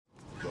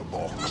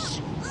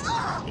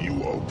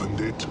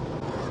opened it,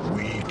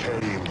 we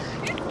came.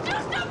 It's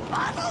just a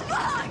puzzle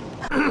box!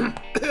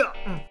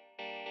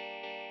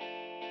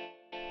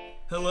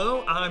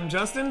 Hello, I'm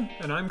Justin.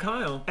 And I'm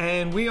Kyle.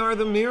 And we are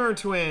the Mirror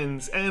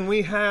Twins. And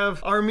we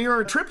have our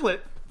mirror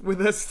triplet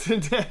with us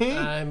today.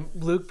 I'm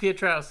Luke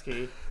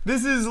Piotrowski.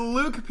 This is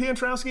Luke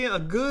Piotrowski, a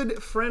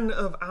good friend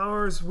of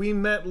ours. We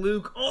met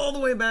Luke all the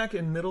way back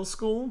in middle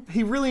school.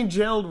 He really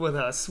gelled with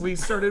us. We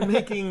started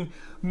making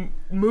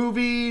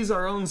movies,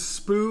 our own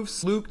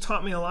spoofs. Luke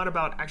taught me a lot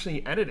about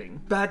actually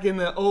editing. Back in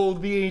the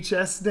old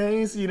VHS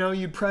days, you know,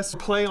 you'd press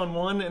play on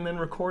one and then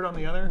record on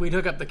the other. We'd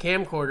hook up the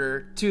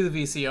camcorder to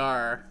the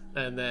VCR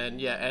and then,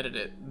 yeah, edit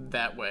it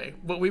that way.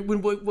 What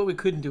we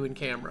couldn't do in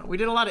camera. We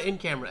did a lot of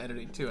in-camera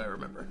editing too, I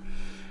remember.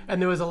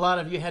 And there was a lot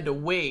of, you had to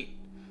wait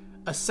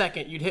a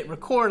second. You'd hit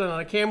record, and on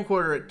a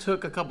camcorder it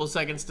took a couple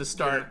seconds to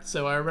start. Yeah.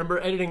 So I remember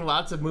editing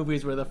lots of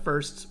movies where the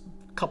first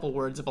couple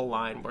words of a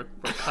line were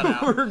cut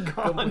out were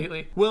gone.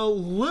 Completely. Well,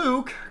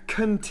 Luke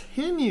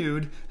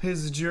continued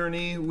his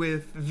journey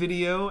with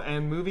video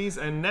and movies,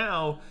 and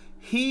now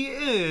he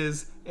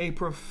is a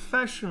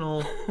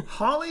professional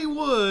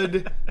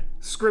Hollywood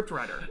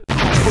scriptwriter.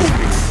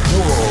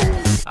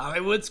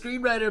 Hollywood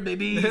screenwriter,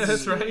 baby. Yeah,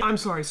 that's right. I'm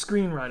sorry,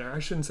 screenwriter. I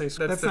shouldn't say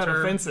that's not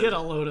term. Offensive. Get a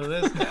load of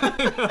this.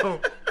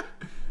 No.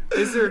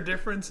 Is there a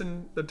difference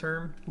in the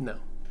term? No.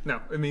 No,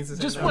 it means the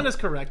same. Just one is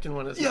correct and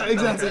one is not. Yeah,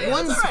 exactly. Okay.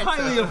 One's Right.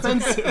 highly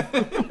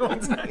offensive.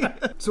 One's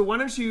not. So why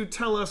don't you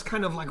tell us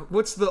kind of like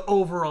what's the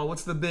overall,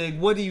 what's the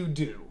big, what do you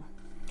do?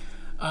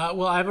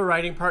 Well, I have a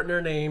writing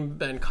partner named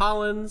Ben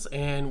Collins,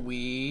 and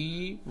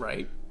we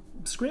write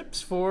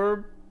scripts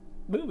for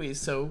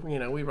movies. So, you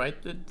know, we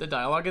write the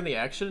dialogue and the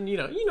action, you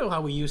know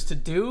how we used to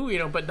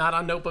do, but not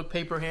on notebook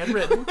paper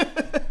handwritten.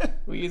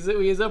 We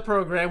use a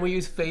program. We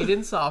use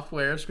Fade-In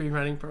software,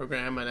 screenwriting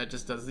program, and it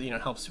just does,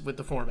 helps with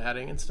the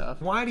formatting and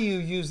stuff. Why do you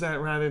use that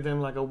rather than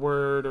like a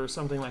Word or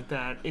something like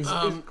that? Is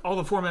all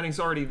the formatting's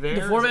already there?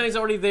 The formatting's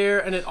already there,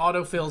 and it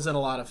auto-fills in a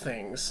lot of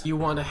things. You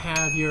want to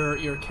have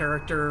your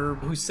character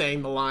who's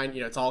saying the line,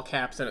 it's all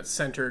caps and it's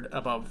centered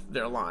above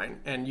their line.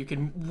 And you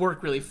can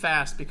work really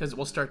fast because it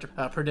will start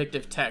to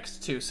predictive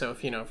text too. So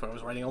if I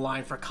was writing a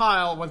line for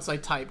Kyle, once I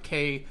type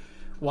KYLE,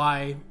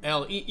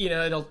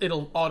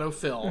 it'll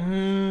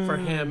autofill for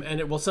him, and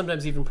it will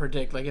sometimes even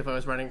predict, like if I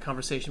was writing a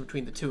conversation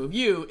between the two of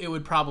you, it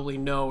would probably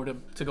know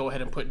to go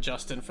ahead and put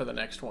Justin for the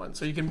next one.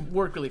 So you can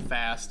work really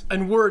fast.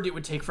 In Word, it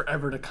would take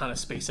forever to kind of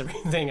space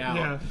everything out.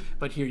 Yeah.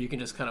 But here you can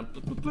just kind of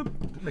bloop, bloop,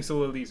 bloop. Makes it a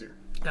little easier.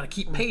 Gotta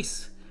keep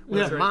pace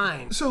with your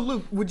mind. So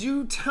Luke, would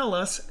you tell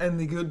us and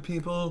the good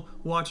people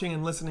watching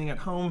and listening at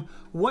home,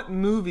 what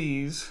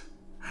movies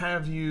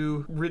have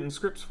you written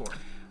scripts for?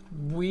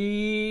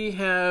 We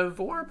have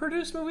 4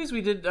 produced movies.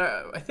 We did,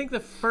 I think the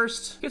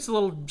first gets a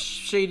little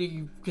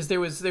shady because there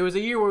was a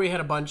year where we had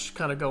a bunch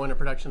kind of go into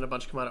production, a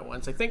bunch come out at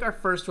once. I think our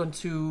first one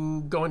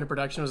to go into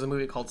production was a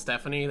movie called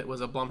Stephanie that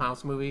was a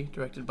Blumhouse movie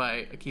directed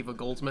by Akiva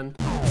Goldsman.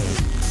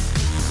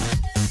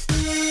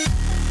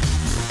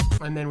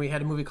 And then we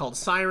had a movie called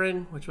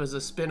Siren, which was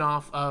a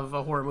spin-off of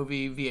a horror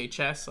movie,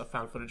 VHS, a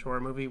found-footage horror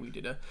movie. We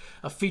did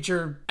a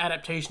feature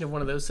adaptation of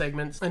one of those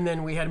segments. And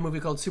then we had a movie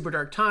called Super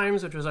Dark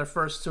Times, which was our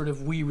first sort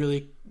of, we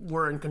really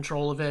were in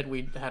control of it.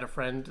 We had a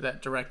friend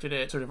that directed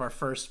it, sort of our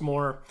first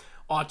more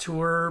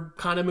auteur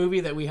kind of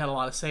movie that we had a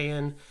lot of say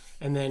in.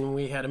 And then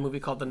we had a movie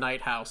called The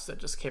Night House that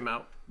just came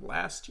out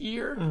last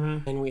year.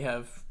 And we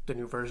have the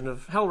new version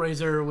of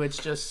Hellraiser,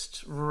 which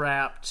just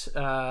wrapped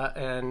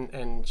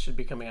and should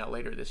be coming out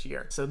later this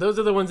year. So those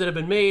are the ones that have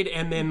been made,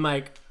 and then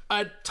like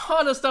a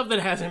ton of stuff that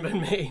hasn't been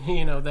made,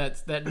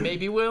 that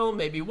maybe will,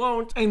 maybe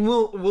won't. And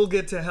we'll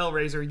get to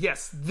Hellraiser.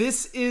 Yes,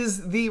 this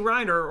is the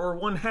writer, or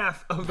one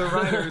half of the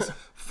writers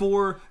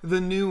for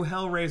the new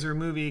Hellraiser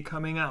movie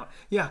coming out.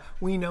 Yeah,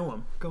 we know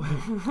him. Go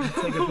ahead,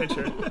 take a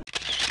picture.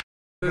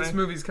 This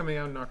movie's coming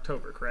out in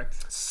October,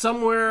 correct?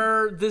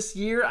 Somewhere this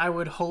year, I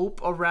would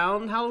hope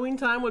around Halloween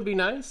time would be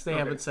nice. They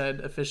haven't said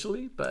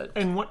officially, but...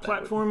 And what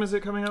platform is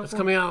it coming out It's for?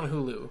 coming out on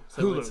Hulu.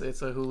 So Hulu.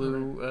 It's a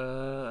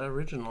Hulu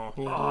original.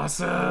 Yeah.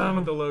 Awesome!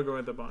 With the logo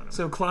at the bottom.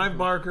 So Clive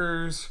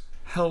Barker's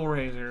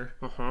Hellraiser.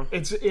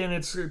 It's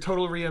a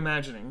total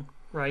reimagining,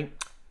 right?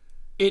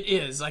 It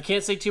is. I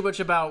can't say too much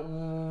about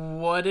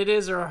what it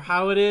is or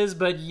how it is,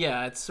 but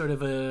yeah, it's sort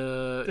of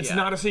a... It's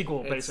not a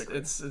sequel, basically.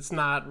 It's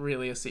not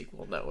really a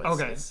sequel, no.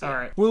 Okay, all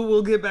right.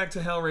 We'll get back to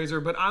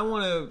Hellraiser, but I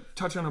want to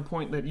touch on a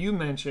point that you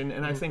mentioned,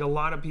 and I think a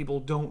lot of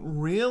people don't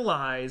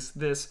realize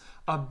this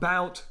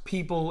about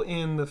people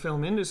in the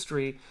film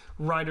industry,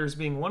 writers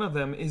being one of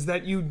them, is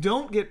that you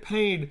don't get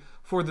paid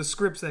for the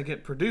scripts that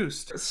get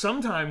produced.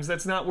 Sometimes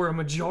that's not where a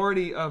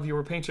majority of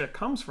your paycheck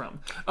comes from.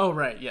 Oh,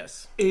 right,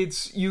 yes.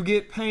 It's you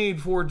get paid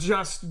for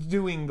just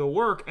doing the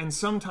work, and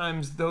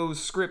sometimes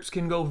those scripts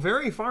can go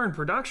very far in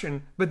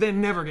production, but then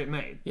never get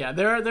made. Yeah,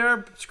 there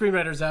are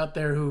screenwriters out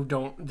there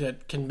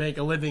that can make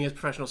a living as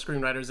professional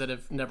screenwriters that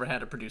have never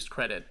had a produced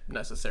credit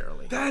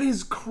necessarily. That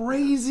is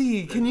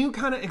crazy. Can you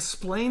kind of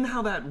explain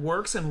how that works?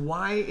 works and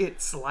why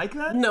it's like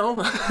that? No,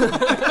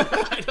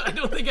 I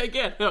don't think I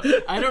can. No,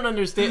 I don't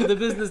understand. The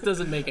business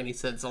doesn't make any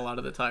sense a lot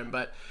of the time.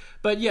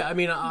 But yeah, I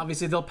mean,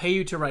 obviously they'll pay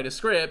you to write a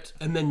script,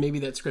 and then maybe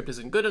that script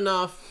isn't good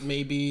enough.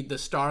 Maybe the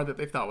star that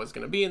they thought was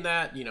going to be in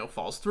that,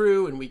 falls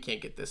through, and we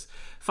can't get this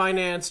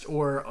financed.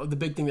 Or the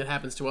big thing that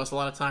happens to us a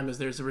lot of time is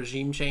there's a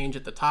regime change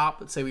at the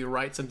top. Let's say we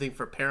write something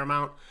for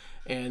Paramount,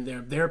 and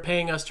they're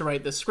paying us to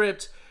write the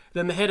script.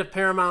 Then the head of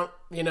Paramount,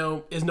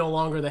 is no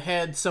longer the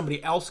head.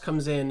 Somebody else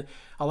comes in.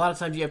 A lot of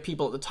times you have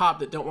people at the top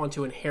that don't want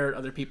to inherit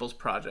other people's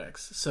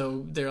projects.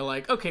 So they're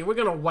like, okay, we're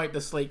going to wipe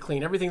the slate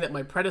clean. Everything that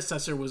my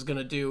predecessor was going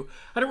to do,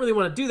 I don't really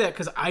want to do that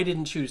because I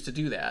didn't choose to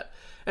do that.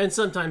 And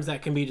sometimes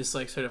that can be just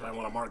like sort of, I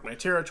want to mark my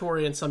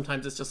territory. And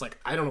sometimes it's just like,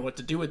 I don't know what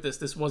to do with this.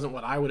 This wasn't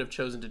what I would have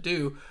chosen to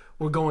do.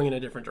 We're going in a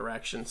different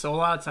direction. So a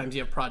lot of times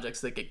you have projects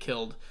that get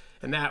killed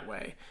in that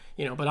way.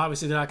 But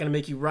obviously they're not going to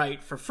make you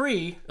write for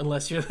free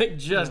unless you're like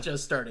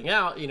just starting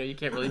out. You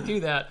can't really do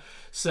that.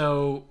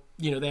 So,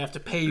 they have to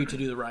pay you to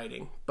do the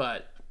writing,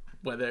 but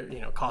whether,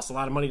 it costs a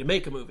lot of money to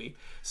make a movie.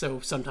 So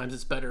sometimes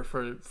it's better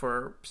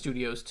for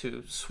studios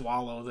to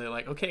swallow. They're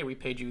like, okay, we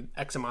paid you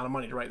X amount of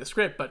money to write the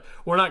script, but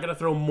we're not going to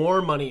throw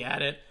more money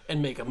at it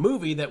and make a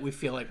movie that we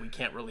feel like we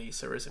can't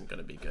release or isn't going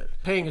to be good.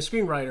 Paying a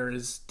screenwriter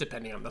is,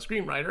 depending on the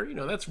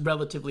screenwriter, that's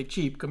relatively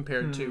cheap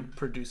compared to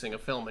producing a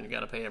film, and you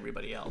got to pay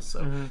everybody else.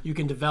 So you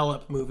can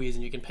develop movies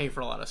and you can pay for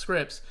a lot of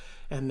scripts,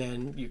 and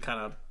then you kind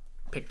of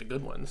pick the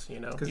good ones,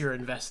 because you're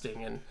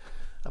investing in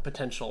a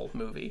potential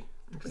movie.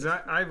 Because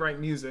I write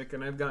music,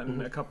 and I've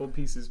gotten a couple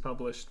pieces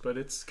published, but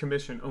it's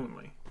commission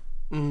only.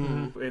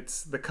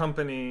 It's the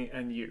company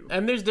and you.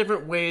 And there's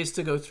different ways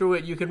to go through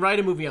it. You can write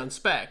a movie on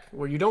spec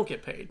where you don't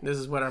get paid. This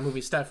is what our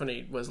movie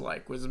Stephanie was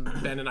like. Was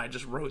Ben and I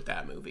just wrote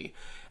that movie,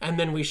 and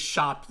then we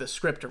shopped the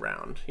script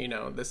around.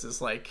 This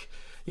is like,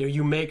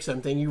 you make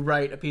something, you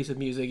write a piece of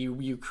music,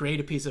 you create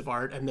a piece of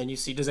art, and then you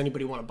see, does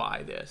anybody want to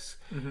buy this?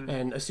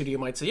 And a studio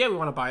might say, yeah, we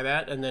want to buy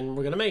that, and then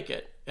we're going to make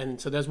it.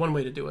 And so there's one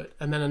way to do it.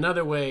 And then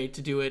another way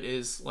to do it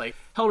is like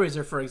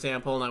Hellraiser, for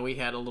example. Now we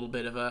had a little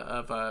bit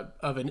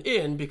of an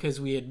in because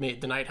we had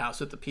made The Night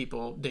House with the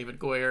people, David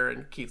Goyer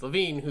and Keith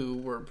Levine, who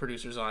were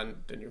producers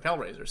on the new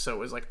Hellraiser. So it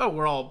was like, oh,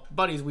 we're all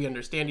buddies, we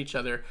understand each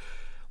other.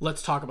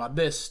 Let's talk about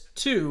this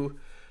too.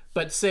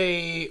 But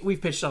say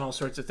we've pitched on all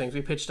sorts of things.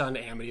 We pitched on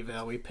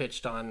Amityville. We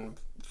pitched on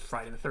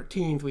Friday the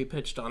 13th. We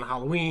pitched on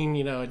Halloween.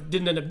 It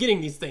didn't end up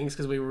getting these things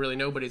because we were really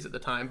nobodies at the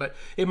time. But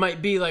it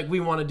might be like, we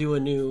want to do a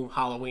new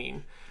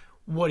Halloween.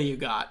 What do you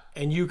got?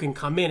 And you can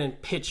come in and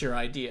pitch your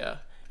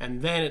idea.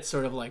 And then it's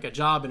sort of like a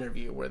job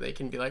interview where they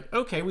can be like,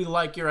 okay, we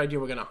like your idea.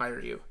 We're going to hire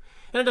you.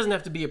 And it doesn't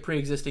have to be a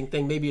pre-existing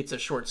thing. Maybe it's a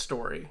short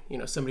story.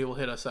 Somebody will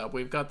hit us up.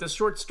 We've got this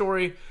short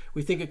story.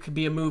 We think it could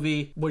be a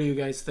movie. What do you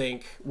guys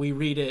think? We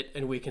read it,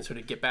 and we can sort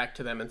of get back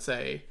to them and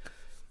say,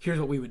 here's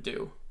what we would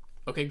do.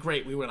 Okay,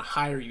 great. We want to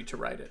hire you to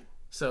write it.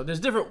 So there's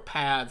different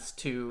paths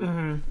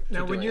to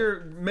Now, when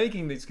you're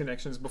making these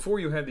connections, before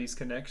you had these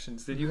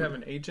connections, did you have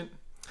an agent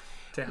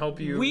to help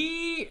you?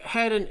 We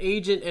had an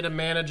agent and a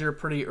manager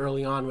pretty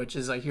early on, which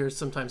is, I hear,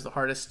 sometimes the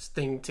hardest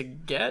thing to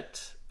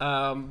get.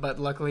 But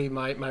luckily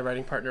my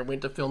writing partner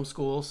went to film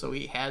school, so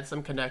he had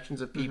some connections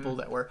of people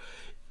that were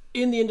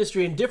in the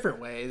industry in different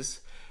ways,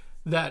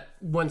 that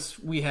once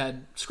we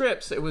had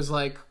scripts, it was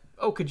like,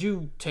 oh, could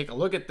you take a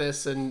look at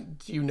this, and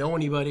do you know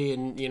anybody?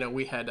 And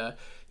we had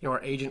our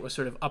agent was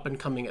sort of up and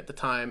coming at the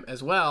time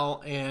as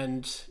well,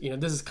 and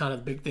this is kind of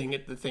the big thing.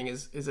 The thing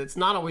is it's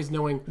not always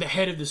knowing the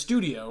head of the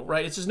studio,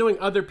 right? It's just knowing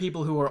other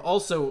people who are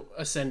also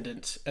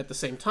ascendant at the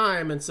same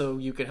time, and so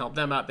you can help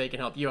them out, they can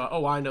help you out.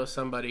 Oh, I know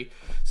somebody.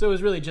 So it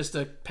was really just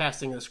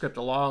passing the script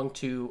along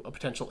to a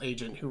potential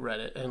agent who read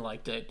it and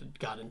liked it,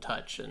 got in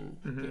touch, and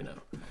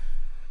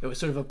it was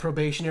sort of a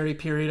probationary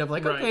period of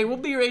like, okay, we'll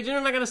be your agent.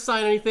 I'm not going to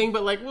sign anything,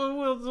 but like,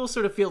 we'll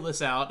sort of feel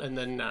this out. And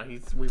then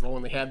we've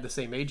only had the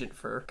same agent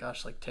for,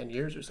 like 10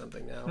 years or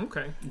something now.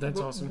 Okay. That's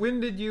awesome.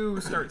 When did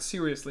you start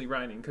seriously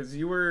writing? Because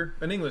you were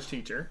an English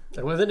teacher.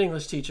 I was an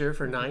English teacher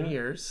for 9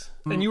 years.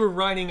 And you were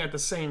writing at the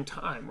same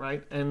time,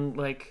 right? And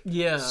like,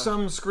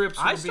 some scripts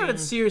were I started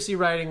seriously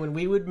writing when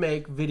we would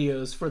make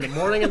videos for the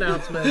morning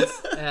announcements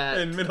at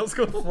in middle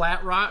school.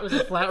 Flat Rock. Was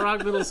it Flat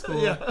Rock Middle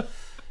School? Yeah.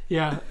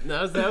 Yeah,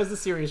 that was the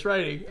serious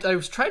writing. I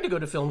was trying to go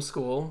to film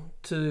school,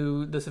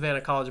 to the Savannah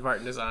College of Art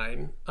and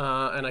Design,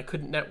 and I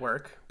couldn't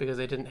network because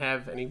I didn't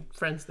have any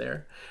friends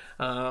there.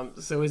 So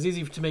it was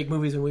easy to make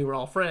movies when we were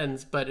all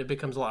friends, but it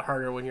becomes a lot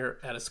harder when you're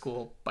at a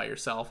school by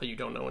yourself and you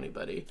don't know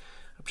anybody,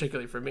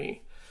 particularly for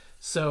me.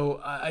 So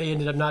I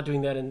ended up not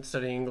doing that and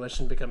studying English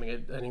and becoming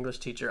an English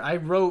teacher. I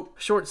wrote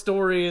short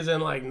stories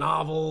and like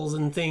novels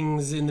and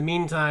things in the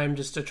meantime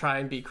just to try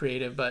and be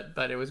creative,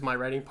 but it was my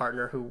writing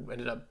partner who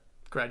ended up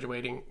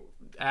graduating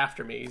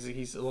after me.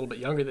 He's a little bit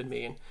younger than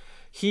me, and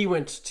he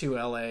went to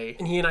LA,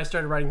 and he and I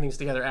started writing things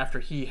together after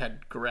he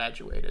had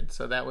graduated.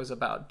 So that was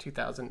about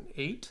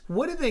 2008.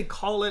 What do they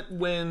call it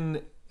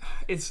when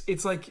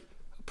it's like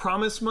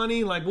promise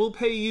money, like we'll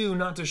pay you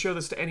not to show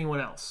this to anyone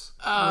else.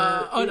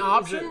 An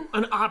option?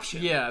 An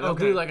option. Yeah, they'll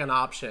do like an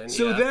option.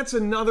 So that's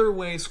another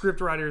way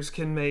scriptwriters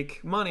can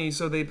make money.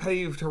 So they pay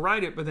you to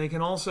write it, but they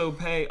can also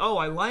pay, oh,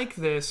 I like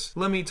this.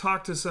 Let me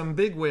talk to some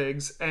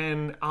bigwigs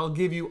and I'll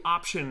give you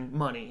option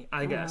money,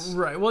 I guess.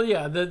 Right. Well,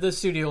 yeah, the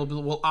studio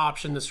will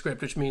option the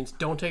script, which means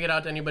don't take it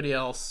out to anybody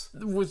else.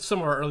 With some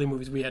of our early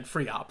movies, we had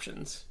free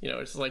options. You know,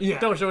 it's like,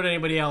 don't show it to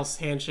anybody else,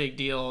 handshake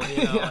deal.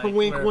 You know, like,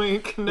 wink,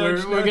 wink.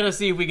 We're going to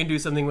see if we can do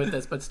something with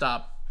this, but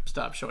stop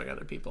showing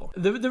other people.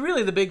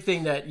 The big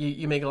thing that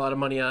you make a lot of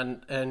money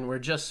on, and we're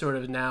just sort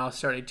of now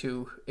starting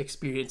to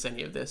experience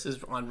any of this,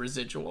 is on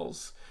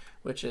residuals,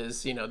 which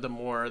is, you know, the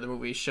more the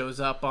movie shows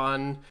up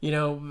on, you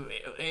know,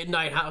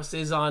 Night House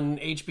is on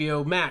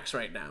HBO Max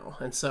right now.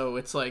 And so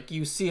it's like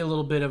you see a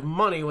little bit of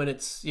money when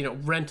it's, you know,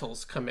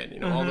 rentals come in. You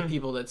know, all the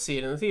people that see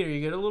it in the theater,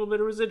 you get a little bit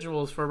of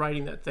residuals for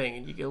writing that thing,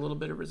 and you get a little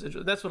bit of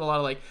residuals. That's what a lot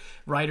of, like,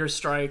 writer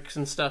strikes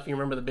and stuff. You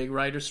remember the big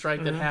writer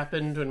strike that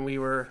happened when we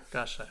were,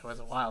 gosh, that was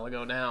a while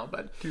ago now,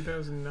 but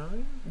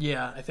 2009?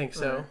 Yeah, I think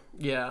so. Right.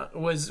 Yeah.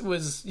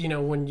 Was, you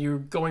know, when you're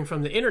going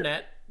from the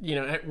internet, you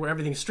know, where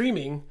everything's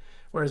streaming.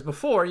 Whereas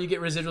before, you get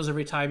residuals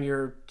every time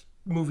your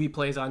movie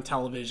plays on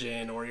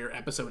television or your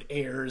episode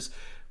airs.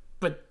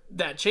 But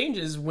that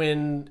changes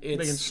when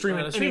it's on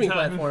a streaming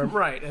platform.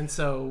 Right. And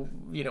so,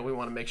 you know, we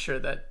want to make sure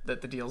that the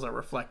deals are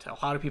reflect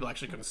how do people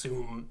actually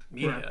consume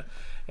media,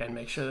 and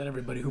make sure that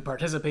everybody who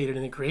participated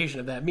in the creation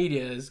of that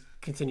media is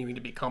continuing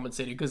to be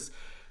compensated, because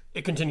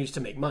it continues to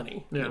make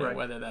money, you know,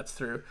 whether that's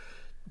through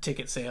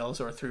ticket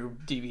sales or through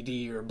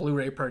DVD or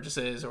Blu-ray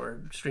purchases or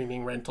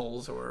streaming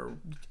rentals or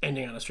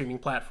ending on a streaming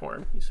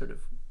platform. You sort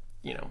of,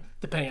 you know,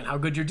 depending on how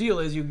good your deal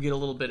is, you can get a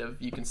little bit of,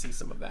 you can see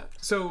some of that.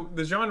 So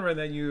the genre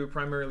that you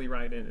primarily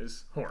write in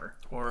is horror.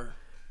 Horror.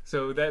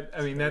 So that,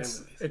 I mean,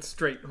 it's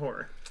straight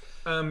horror.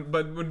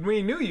 But when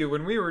we knew you,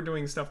 when we were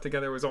doing stuff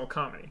together, it was all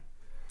comedy.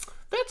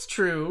 That's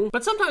true,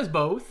 but sometimes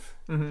both.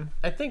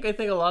 I think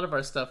a lot of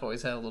our stuff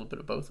always had a little bit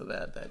of both of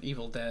that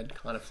Evil Dead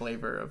kind of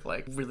flavor of,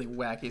 like, really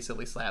wacky,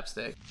 silly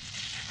slapstick.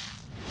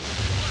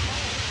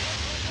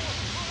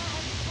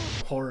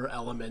 Horror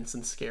elements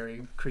and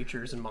scary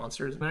creatures and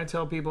monsters. And I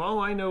tell people, oh,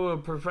 I know a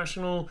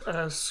professional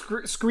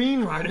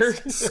screenwriter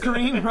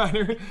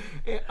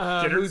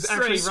who's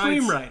actually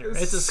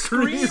screenwriter. It's a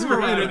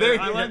screenwriter.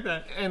 There, I like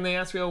that. And they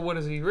ask me, oh, what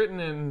has he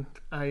written? And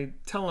I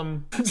tell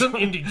them some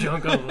indie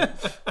junk.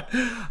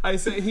 I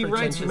say he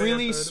writes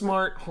really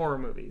smart horror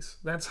movies.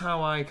 That's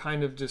how I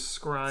kind of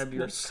describe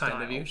your style.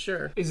 Kind of you,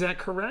 sure. Is that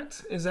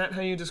correct? Is that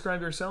how you describe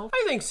yourself?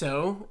 I think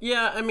so.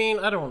 Yeah, I mean,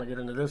 I don't want to get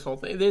into this whole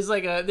thing. There's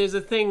a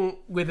thing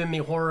within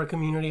the horror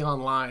community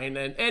online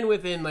and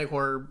within, like,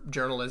 horror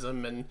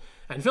journalism and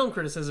film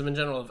criticism in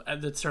general,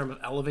 of the term of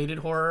elevated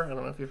horror. I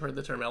don't know if you've heard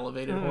the term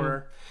elevated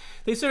horror.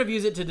 They sort of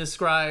use it to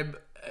describe,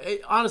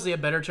 honestly, a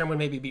better term would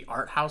maybe be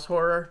art house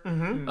horror,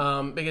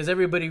 because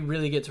everybody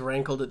really gets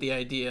rankled at the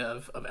idea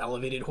of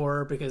elevated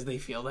horror, because they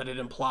feel that it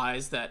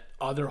implies that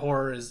other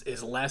horror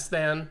is less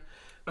than.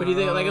 But you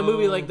think, like, a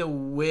movie like The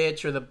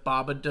Witch or The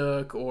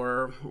Babadook,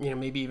 or, you know,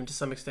 maybe even to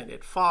some extent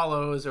It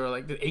Follows, or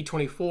like the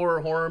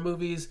A24 horror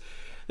movies,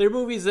 they're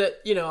movies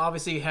that, you know,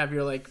 obviously have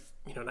your, like,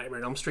 you know, Nightmare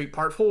on Elm Street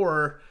Part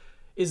 4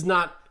 is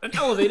not an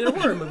elevated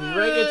horror movie,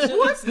 right?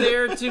 It's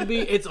there to be,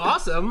 it's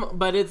awesome,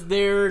 but it's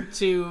there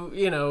to,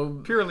 you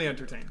know, purely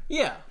entertain.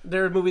 Yeah.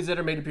 There are movies that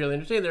are made to purely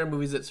entertain. There are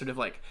movies that sort of,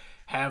 like,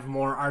 have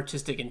more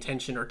artistic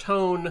intention or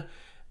tone.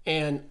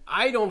 And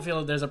I don't feel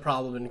that there's a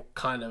problem in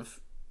kind of,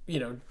 you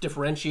know,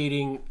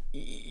 differentiating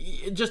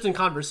just in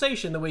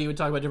conversation the way you would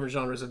talk about different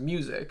genres of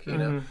music, you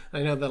know.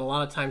 I know that a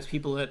lot of times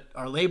people that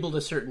are labeled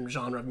a certain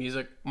genre of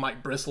music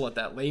might bristle at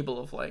that label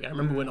of, like, I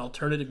remember when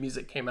alternative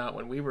music came out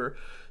when we were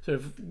sort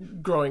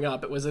of growing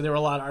up, there were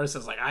a lot of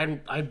artists like,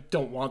 I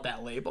don't want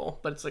that label,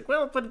 but it's like,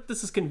 well, but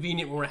this is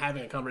convenient when we're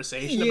having a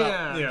conversation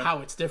about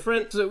how it's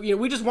different. So, you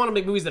know, we just want to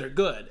make movies that are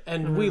good,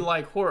 and we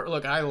like horror.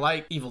 Look, I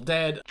like Evil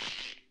Dead.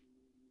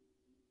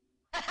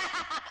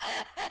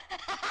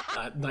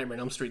 Nightmare on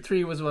Elm Street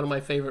 3 was one of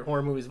my favorite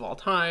horror movies of all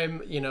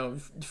time. You know,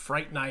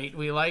 Fright Night.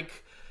 We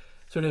like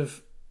sort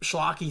of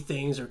schlocky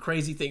things or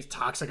crazy things.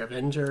 Toxic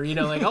Avenger. You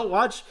know, like, I'll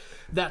watch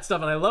that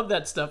stuff, and I love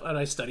that stuff. And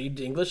I studied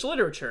English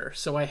literature,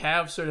 so I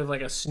have sort of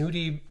like a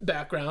snooty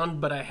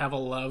background, but I have a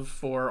love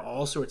for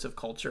all sorts of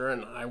culture,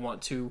 and I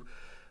want to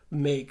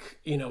make,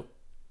 you know,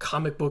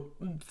 comic book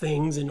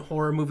things and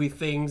horror movie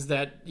things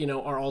that, you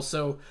know, are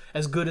also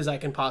as good as I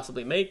can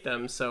possibly make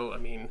them. So, I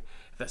mean,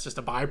 that's just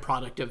a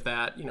byproduct of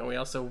that. You know,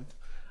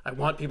 I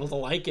want people to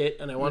like it,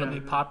 and I want to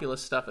make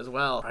populist stuff as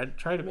well. I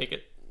try to make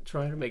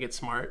it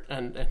smart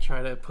and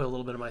try to put a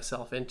little bit of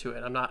myself into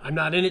it. I'm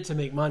not in it to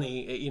make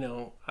money. You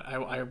know,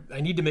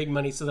 I need to make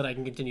money so that I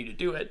can continue to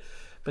do it.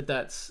 But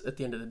that's, at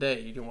the end of the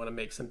day, you don't want to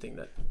make something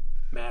that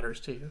matters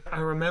to you. I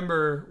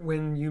remember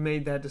when you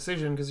made that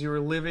decision, because you were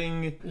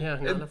living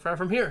not far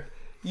from here.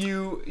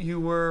 you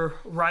were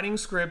writing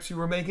scripts, you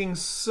were making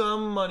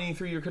some money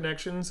through your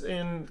connections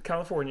in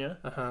California,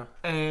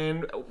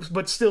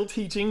 but still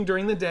teaching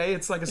during the day.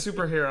 It's like a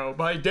superhero.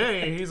 By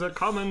day, he's a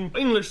common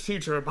English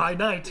teacher. By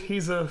night,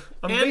 he's a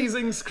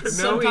amazing script.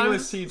 No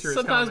English teacher.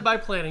 Sometimes by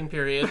planning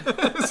period.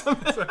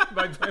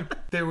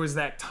 There was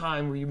that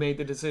time where you made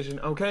the decision.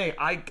 Okay,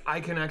 I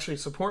can actually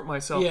support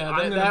myself. Yeah,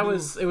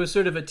 it was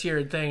sort of a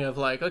tiered thing of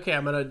like, okay,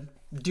 I'm gonna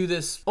do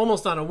this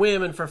almost on a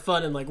whim and for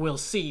fun and like we'll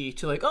see,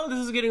 to like, oh, this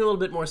is getting a little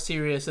bit more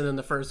serious. And then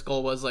the first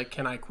goal was like,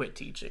 can I quit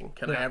teaching?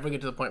 Can I ever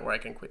get to the point where I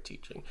can quit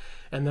teaching?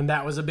 And then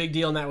that was a big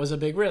deal, and that was a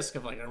big risk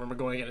of like, I remember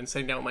going in and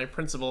sitting down with my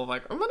principal of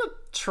like, I'm gonna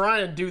try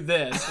and do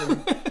this,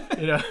 and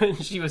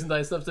and she was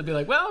nice enough to be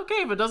like, well, okay,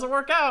 if it doesn't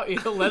work out,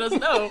 let us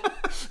know.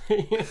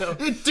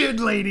 It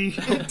did, lady.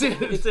 It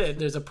did. It did.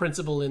 There's a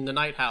principal in the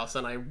Night House,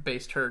 and I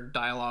based her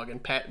dialogue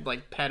and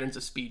patterns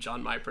of speech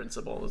on my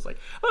principal. It was like,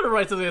 I'm gonna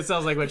write something that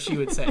sounds like what she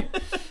would say.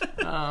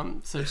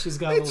 So she's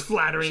got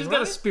flattering. She's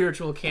got a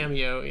spiritual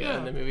cameo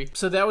in the movie.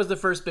 So that was the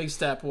first big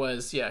step,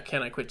 was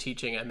can I quit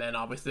teaching? And then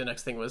obviously the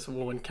next thing was,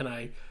 well, when can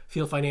I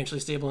feel financially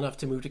stable enough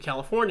to move to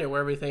California, where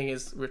everything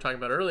is, we were talking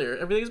about earlier,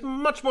 everything is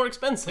much more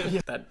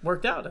expensive. That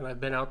worked out, and I've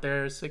been out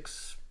there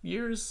 6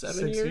 years,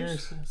 7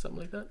 years,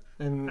 something like that.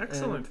 And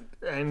excellent.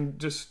 And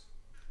just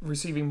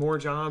receiving more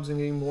jobs and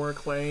getting more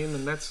acclaim,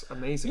 and that's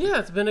amazing. Yeah,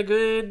 it's been a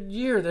good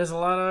year. There's a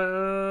lot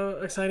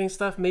of exciting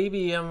stuff.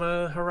 Maybe I'm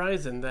a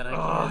horizon that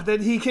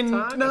that he can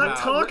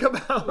talk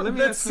about. Let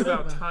me ask you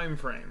about time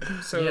frame.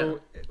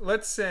 So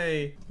let's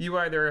say you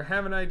either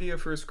have an idea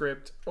for a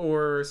script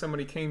or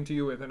somebody came to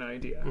you with an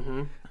idea.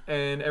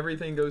 And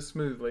everything goes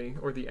smoothly,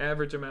 or the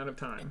average amount of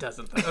time. It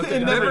doesn't. Okay,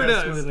 it never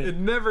does. It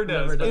never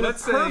does. But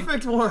let's say,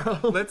 perfect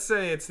world. Let's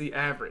say it's the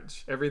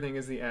average. Everything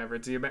is the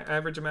average. The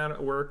average amount of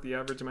work, the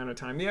average amount of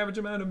time, the average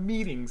amount of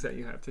meetings that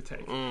you have to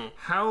take.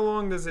 How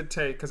long does it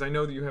take? Because I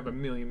know that you have a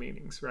million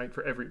meetings, right,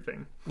 for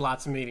everything.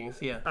 Lots of meetings,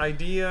 yeah.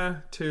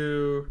 Idea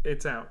to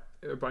it's out.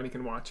 Everybody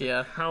can watch it.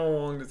 Yeah. How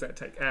long does that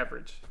take?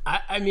 Average.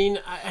 I mean,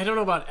 I don't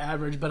know about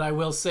average, but I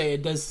will say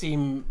it does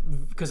seem,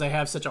 because I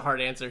have such a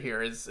hard answer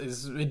here, is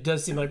it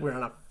does seem like we're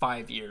on a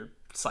 5-year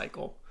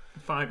cycle.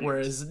 5 years.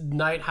 Whereas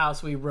Night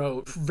House we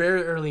wrote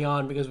very early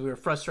on because we were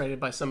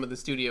frustrated by some of the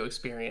studio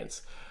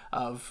experience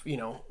of,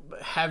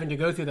 having to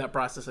go through that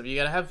process of, you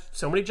got to have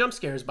so many jump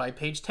scares by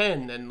page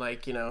 10 and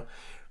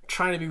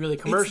trying to be really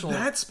commercial. It's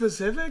that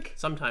specific?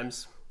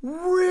 Sometimes.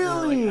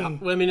 Really?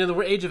 I mean, in the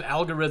age of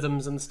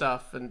algorithms and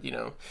stuff, and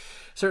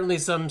certainly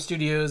some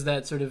studios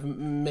that sort of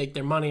make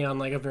their money on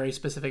like a very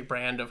specific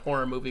brand of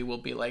horror movie will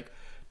be like,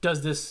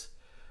 does this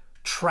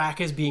track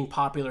as being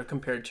popular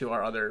compared to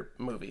our other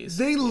movies?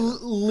 They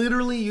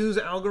literally use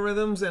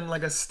algorithms and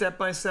like a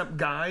step-by-step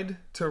guide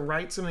to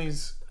write some of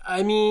these.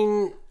 I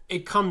mean,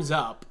 it comes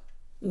up.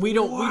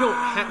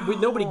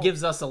 Nobody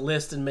gives us a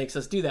list and makes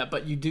us do that,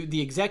 but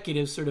the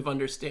executives sort of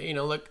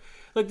understand,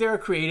 like there are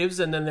creatives,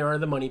 and then there are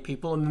the money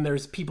people, and then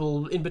there's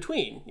people in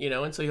between,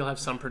 and so you'll have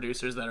some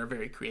producers that are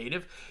very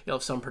creative, you'll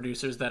have some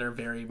producers that are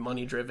very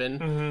money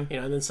driven,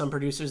 and then some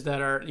producers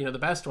that are, the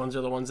best ones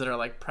are the ones that are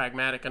like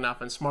pragmatic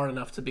enough and smart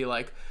enough to be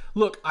like,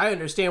 look, I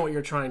understand what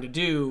you're trying to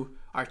do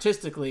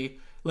artistically,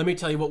 let me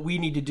tell you what we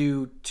need to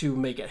do to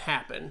make it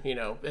happen,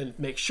 and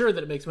make sure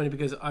that it makes money,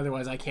 because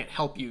otherwise I can't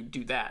help you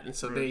do that. And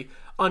so they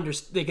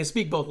can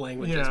speak both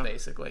languages,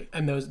 basically.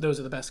 And those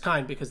are the best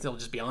kind, because they'll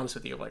just be honest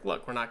with you, like,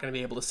 look, we're not going to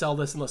be able to sell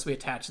this unless we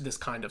attach this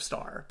kind of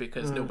star,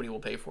 because nobody will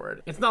pay for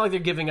it. It's not like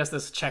they're giving us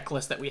this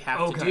checklist that we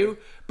have to do,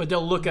 but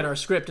they'll look at our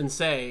script and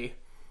say,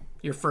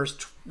 your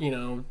first,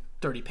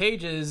 30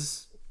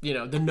 pages...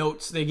 the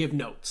notes, they give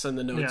notes, and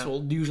the notes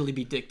will usually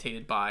be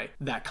dictated by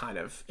that kind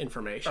of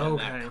information,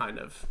 that kind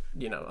of,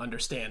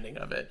 understanding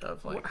of it.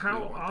 Of like,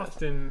 how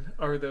often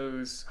are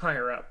those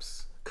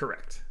higher-ups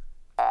correct?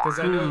 Because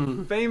I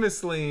know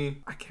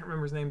famously, I can't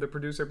remember his name, the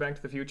producer of Back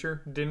to the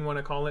Future, didn't want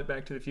to call it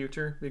Back to the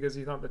Future because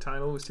he thought the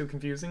title was too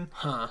confusing.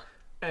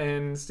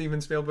 And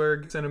Steven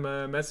Spielberg sent him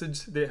a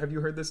message. Have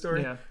you heard this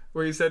story? Yeah.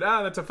 Where he said,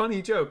 that's a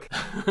funny joke.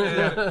 And,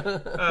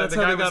 the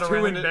guy was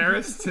too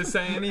embarrassed to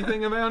say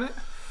anything about it.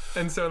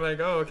 And so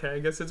okay, I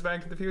guess it's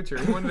Back to the Future.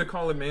 He wanted to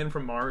call it Man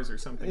from Mars or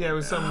something. Yeah, it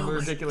was some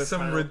ridiculous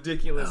title.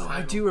 title.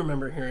 I do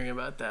remember hearing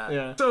about that.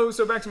 Yeah.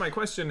 So back to my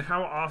question,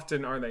 how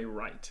often are they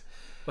right?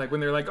 Like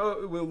when they're like,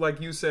 like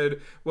you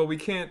said, well, we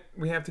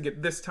have to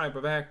get this type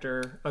of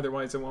actor,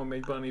 otherwise it won't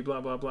make money,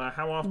 blah, blah, blah.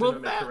 How often are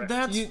they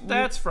correct?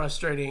 That's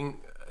frustrating,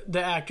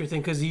 the actor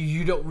thing, because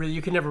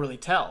you can never really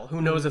tell.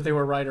 Who knows if they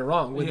were right or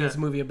wrong? Would this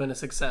movie have been a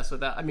success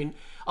without? I mean,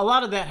 a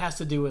lot of that has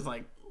to do with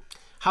like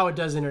how it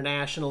does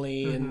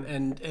internationally,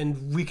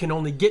 and we can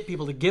only get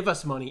people to give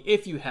us money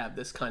if you have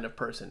this kind of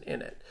person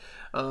in it.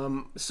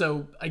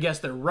 So I guess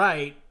they're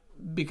right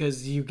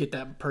because you get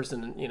that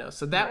person,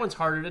 so that one's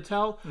harder to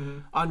tell.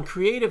 On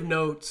creative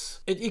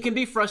notes, it can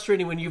be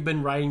frustrating when you've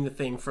been writing the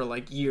thing for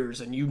like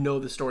years and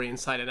the story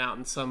inside and out,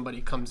 and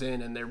somebody comes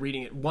in and they're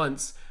reading it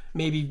once,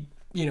 maybe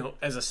you know,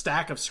 as a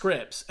stack of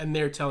scripts, and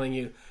they're telling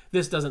you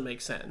this doesn't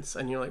make sense,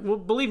 and you're like, well,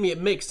 believe me, it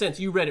makes sense.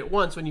 You read it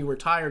once when you were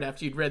tired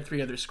after you'd read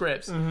 3 other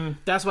scripts.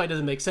 That's why it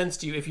doesn't make sense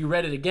to you. If you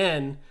read it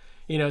again,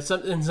 you know,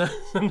 sometimes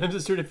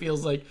it sort of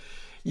feels like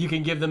you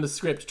can give them a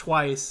script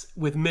twice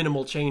with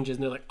minimal changes,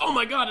 and they're like, oh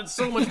my god, it's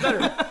so much better.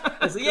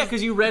 I was like, yeah,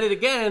 because you read it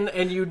again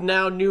and you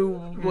now knew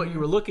what you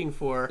were looking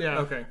for. Yeah,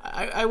 okay.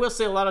 I will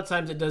say a lot of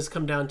times it does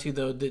come down to,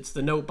 though, it's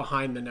the note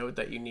behind the note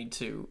that you need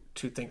to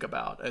think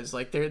about. As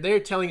like they're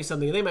telling you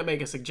something, they might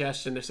make a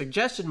suggestion. Their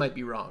suggestion might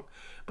be wrong,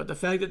 but the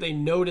fact that they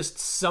noticed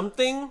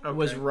something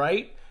was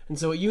right, and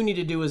so what you need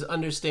to do is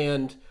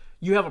understand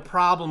you have a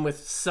problem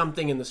with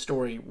something in the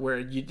story where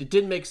it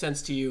didn't make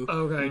sense to you.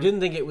 Okay. You didn't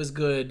think it was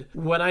good.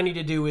 What I need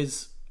to do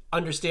is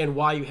understand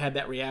why you had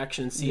that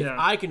reaction and see if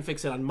I can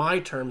fix it on my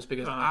terms,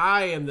 because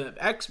I am the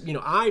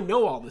I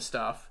know all this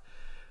stuff.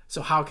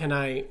 So how can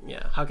I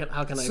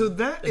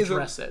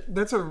address it?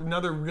 That's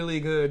another really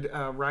good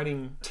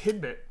writing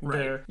tidbit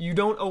there. You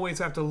don't always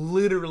have to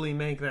literally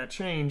make that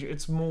change.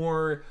 It's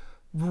more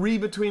read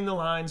between the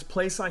lines,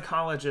 play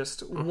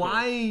psychologist.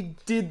 Why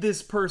did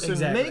this person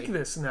make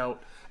this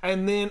note?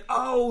 And then,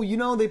 oh, you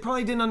know, they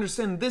probably didn't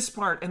understand this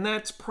part, and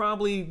that's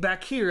probably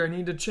back here. I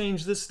need to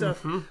change this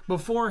stuff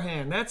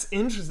beforehand. That's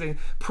interesting.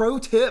 Pro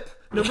tip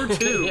number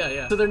 2.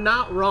 Yeah. So they're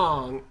not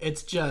wrong.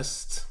 It's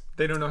just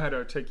they don't know how to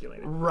articulate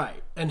it.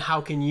 Right. And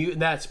how can you,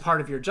 that's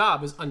part of your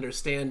job, is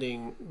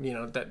understanding, you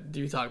know, that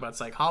you talk about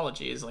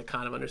psychology, is like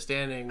kind of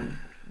understanding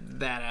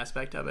that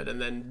aspect of it,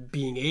 and then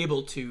being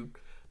able to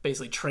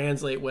basically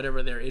translate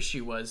whatever their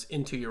issue was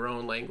into your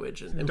own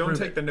language. And don't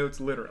take the notes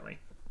literally.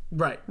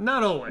 Right.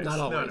 Not always.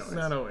 Not always.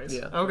 Not always.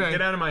 Yeah. Okay. Get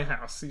out of my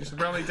house. You should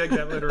probably take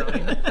that literally.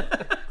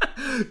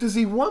 Does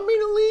he want me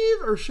to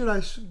leave, or should I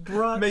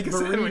make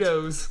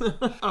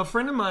burritos? A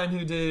friend of mine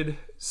who did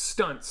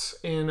stunts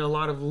in a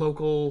lot of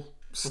local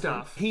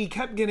stuff, he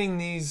kept getting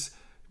these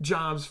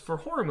jobs for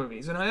horror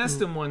movies, and I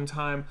asked him one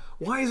time,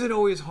 why is it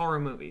always horror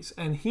movies?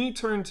 And he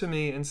turned to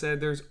me and said,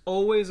 there's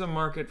always a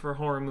market for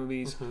horror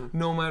movies,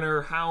 no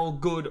matter how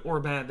good or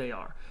bad they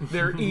are.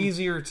 They're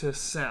easier to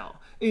sell.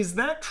 Is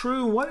that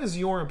true? What is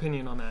your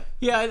opinion on that?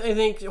 Yeah, I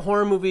think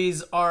horror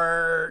movies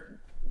are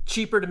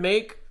cheaper to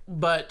make,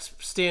 but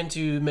stand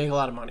to make a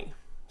lot of money.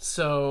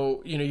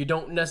 So, you know, you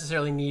don't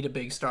necessarily need a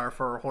big star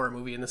for a horror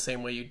movie in the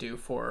same way you do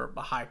for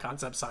a high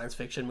concept science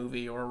fiction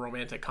movie or a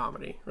romantic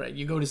comedy, right?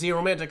 You go to see a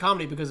romantic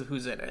comedy because of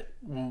who's in it,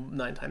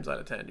 9 times out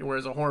of 10.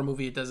 Whereas a horror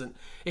movie,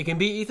 it can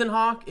be Ethan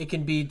Hawke, it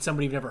can be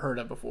somebody you've never heard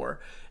of before.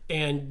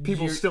 And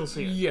people still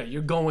see it. Yeah,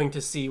 you're going to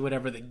see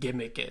whatever the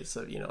gimmick is.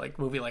 So, you know, like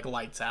a movie like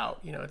Lights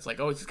Out, you know, it's like,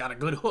 oh, it's got a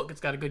good hook,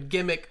 it's got a good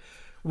gimmick,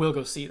 we'll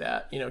go see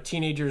that. You know,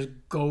 teenagers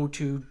go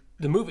to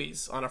the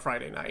movies on a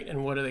Friday night,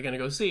 and what are they going to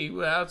go see?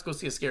 Well, let's go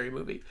see a scary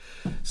movie.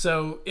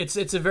 So it's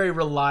a very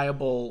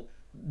reliable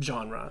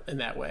genre in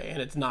that way,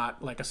 and it's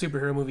not like a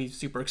superhero movie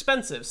super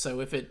expensive, so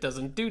if it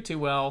doesn't do too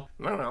well,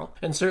 I don't know.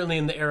 And certainly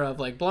in the era of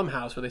like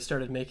Blumhouse, where they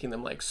started making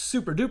them like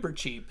super duper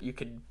cheap, you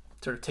could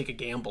sort of take a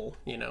gamble,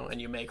 you know, and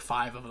you make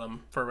 5 of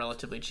them for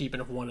relatively cheap,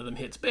 and if one of them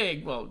hits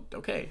big, well,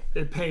 okay.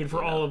 It paid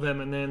for all of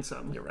them and then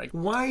some. You're right.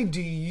 Why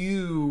do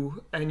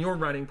you and your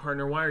writing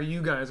partner, why are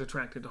you guys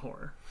attracted to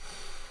horror?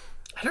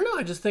 I don't know.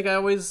 I just think I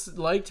always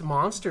liked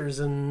monsters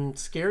and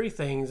scary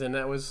things, and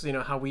that was, you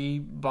know, how we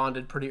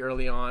bonded pretty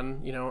early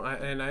on. You know,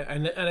 and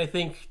I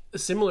think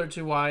similar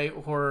to why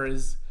horror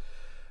is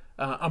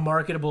a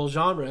marketable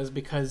genre is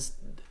because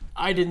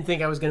I didn't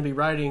think I was going to be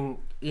writing,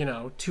 you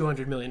know,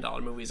 $200 million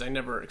movies. I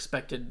never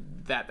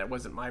expected that. That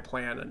wasn't my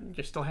plan, and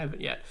you still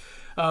haven't yet.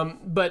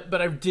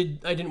 But I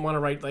didn't want to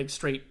write like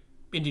straight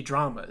indie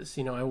dramas.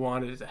 You know, I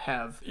wanted to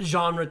have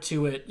genre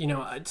to it. You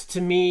know,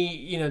 to me,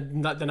 you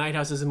know, The Night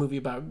House is a movie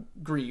about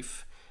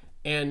grief,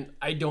 and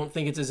I don't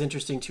think it's as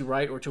interesting to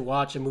write or to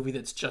watch a movie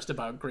that's just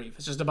about grief.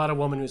 It's just about a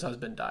woman whose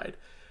husband died.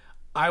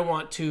 I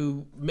want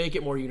to make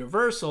it more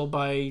universal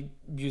by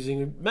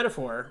using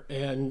metaphor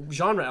and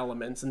genre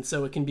elements, and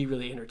so it can be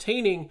really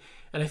entertaining,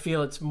 and I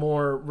feel it's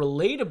more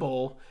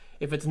relatable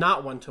if it's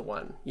not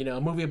one-to-one. You know,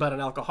 a movie about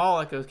an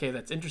alcoholic, okay,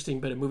 that's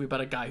interesting, but a movie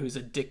about a guy who's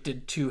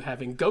addicted to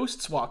having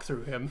ghosts walk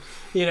through him,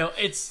 you know,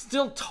 it's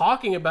still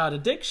talking about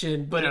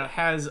addiction, but it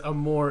has a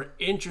more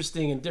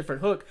interesting and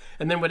different hook.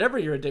 And then whatever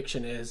your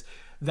addiction is,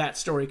 that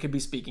story could be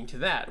speaking to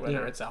that,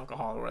 whether it's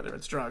alcohol or whether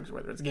it's drugs, or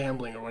whether it's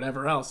gambling or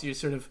whatever else. You're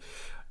sort of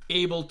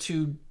able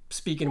to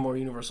speak in more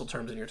universal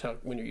terms in your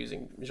when you're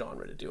using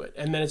genre to do it,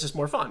 and then it's just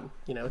more fun.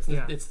 You know,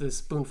 it's the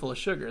spoonful of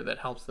sugar that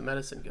helps the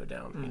medicine go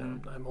down. You know,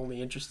 I'm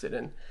only interested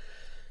in,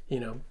 you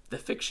know, the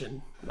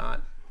fiction,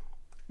 not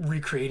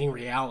recreating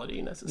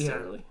reality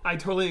necessarily. Yeah, I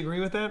totally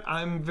agree with that.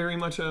 I'm very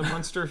much a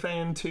Munster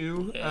fan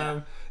too.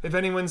 If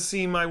anyone's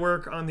seen my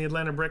work on the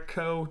Atlanta Brick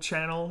Co.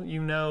 channel,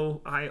 you know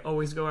I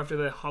always go after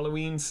the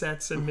Halloween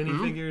sets and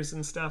minifigures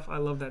and stuff. I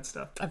love that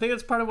stuff. I think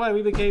that's part of why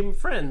we became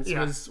friends.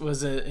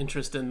 Was an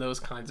interest in those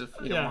kinds of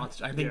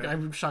monsters. I think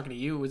I'm shocking to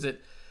you.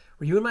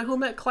 were you in my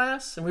home ec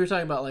class? And we were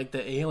talking about like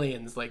the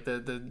aliens, like the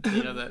the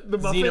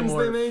muffins they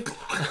xenomorph.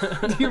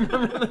 make. Do you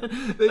remember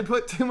that? They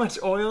put too much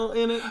oil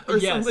in it or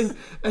Yes. something,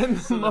 and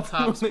the muffin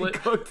top when they split.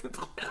 cooked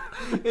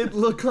it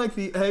looked like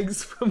the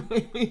eggs from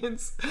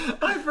Aliens.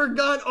 I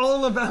forgot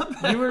all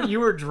about that. You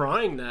were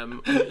drawing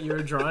them. You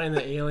were drawing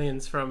the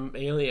aliens from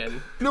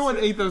Alien. No one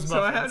ate those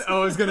muffins. I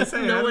was gonna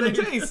say, No how one did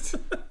they ate- taste?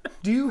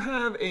 Do you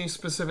have a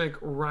specific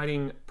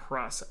writing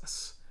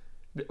process,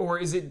 or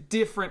is it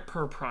different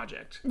per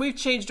project? We've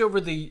changed over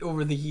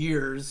the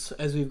years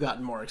as we've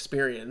gotten more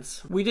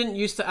experience. We didn't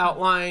used to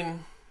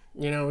outline,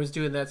 I was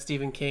doing that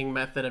Stephen King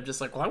method of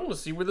just like, well, I want to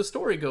see where the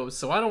story goes,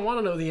 so I don't want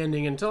to know the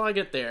ending until I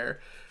get there,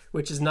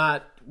 which is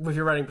not, if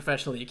you're writing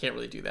professionally, you can't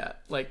really do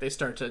that. Like, they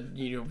start to,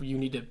 you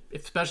need to,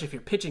 especially if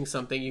you're pitching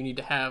something, you need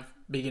to have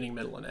beginning,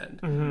 middle, and end.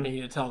 And you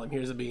need to tell them,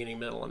 here's a beginning,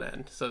 middle, and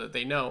end, so that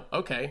they know,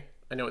 okay,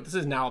 I know what this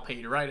is, now I'll pay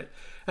you to write it.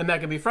 And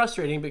that can be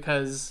frustrating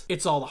because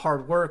it's all the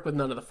hard work with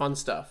none of the fun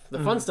stuff. The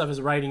fun stuff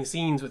is writing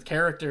scenes with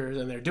characters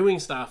and they're doing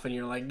stuff, and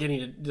you're like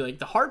getting to, like,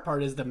 the hard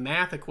part is the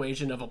math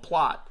equation of a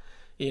plot,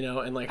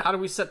 and like, how do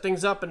we set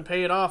things up and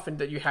pay it off, and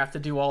that you have to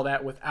do all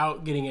that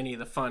without getting any of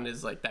the fun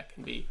is like,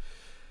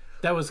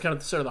 that was kind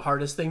of sort of the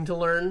hardest thing to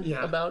learn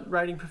about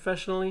writing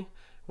professionally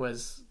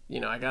was,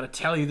 I got to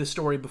tell you the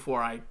story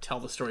before I tell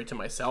the story to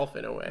myself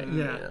in a way.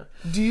 Yeah.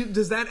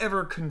 Does that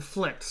ever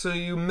conflict? So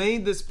you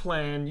made this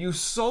plan, you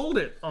sold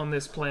it on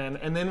this plan,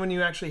 and then when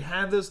you actually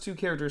have those two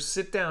characters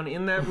sit down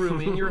in that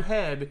room in your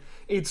head,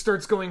 it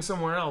starts going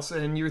somewhere else,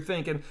 and you're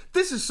thinking,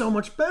 this is so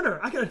much better.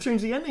 I got to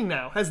change the ending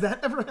now. Has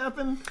that ever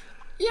happened?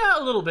 Yeah,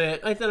 a little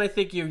bit. I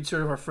think you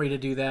sort of are free to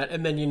do that,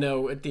 and then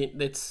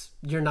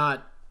you're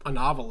not a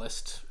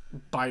novelist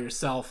by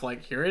yourself.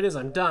 Like, here it is,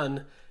 I'm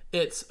done.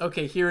 It's,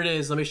 okay, here it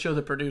is, let me show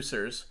the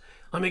producers.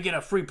 Let me get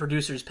a free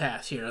producer's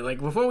pass here. Like,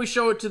 before we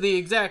show it to the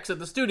execs at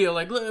the studio,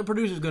 like, the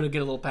producer's going to get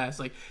a little pass.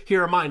 Like,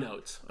 here are my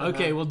notes.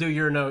 Okay, we'll do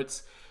your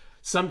notes.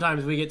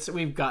 Sometimes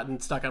we've gotten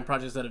stuck on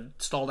projects that have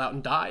stalled out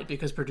and died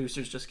because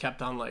producers just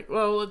kept on like,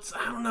 well,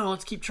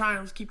 let's keep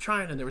trying.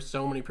 And there were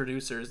so many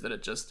producers that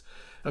it just,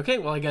 okay,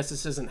 well, I guess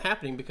this isn't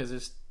happening because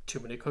there's too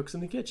many cooks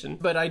in the kitchen.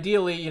 But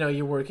ideally,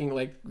 you're working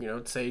like,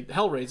 say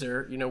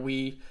Hellraiser,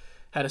 we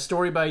had a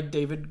story by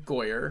David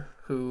Goyer,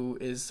 who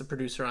is the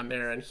producer on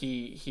there, and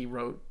he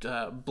wrote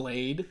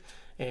Blade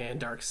and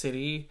Dark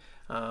City,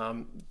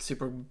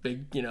 super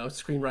big,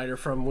 screenwriter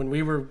from when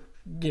we were,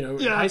 in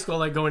high school,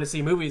 like going to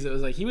see movies. It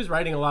was like he was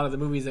writing a lot of the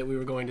movies that we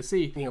were going to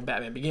see.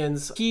 Batman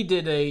Begins. He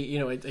did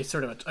a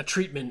sort of a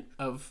treatment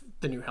of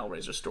the new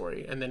Hellraiser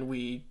story, and then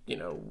we,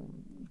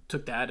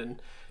 took that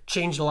and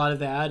changed a lot of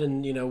that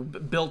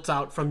and, built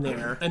out from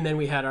there. And then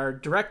we had our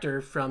director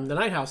from the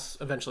Night House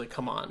eventually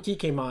come on. He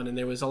came on, and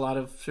there was a lot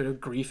of sort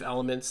of grief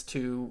elements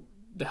to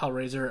the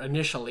Hellraiser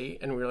initially,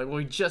 and we were like, well,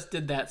 we just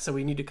did that, so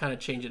we need to kind of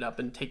change it up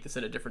and take this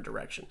in a different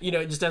direction.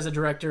 Just as a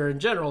director in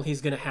general, he's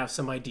going to have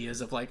some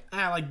ideas of like,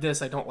 I like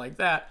this, I don't like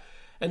that.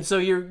 And so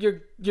you're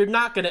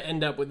not going to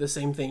end up with the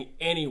same thing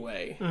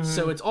anyway.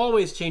 So it's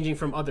always changing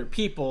from other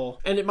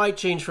people, and it might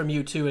change from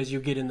you too as you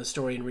get in the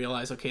story and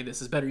realize, okay,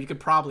 this is better. You could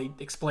probably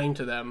explain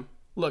to them,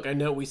 look, I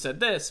know we said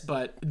this,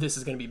 but this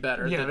is going to be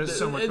better. Yeah, this is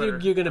so much better.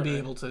 You're going to be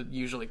able to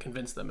usually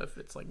convince them if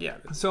it's like, yeah.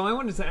 So I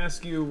wanted to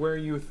ask you where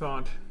you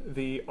thought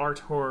the art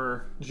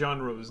horror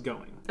genre was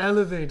going.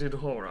 Elevated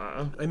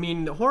horror. I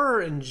mean,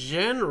 horror in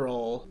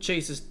general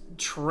chases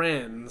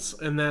trends,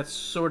 and that's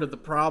sort of the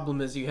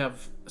problem is you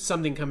have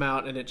something come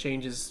out and it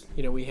changes.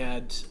 We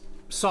had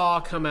Saw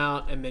come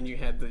out, and then you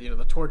had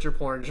the torture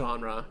porn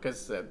genre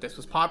because this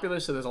was popular,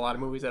 so there's a lot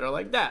of movies that are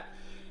like that.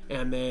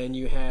 And then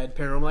you had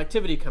Paranormal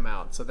Activity come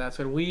out, so that's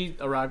when we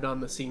arrived on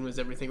the scene. Was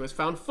everything was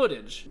found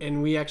footage,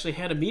 and we actually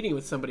had a meeting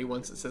with somebody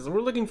once that says,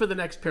 we're looking for the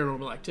next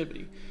Paranormal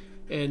Activity,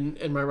 and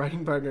my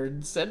writing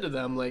partner said to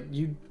them, like,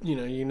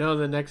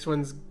 the next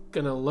one's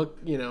gonna look,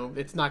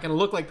 it's not gonna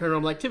look like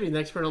Paranormal Activity. The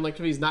next Paranormal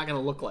Activity is not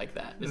gonna look like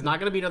that. It's not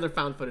gonna be another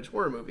found footage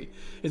horror movie.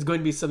 It's going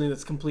to be something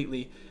that's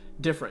completely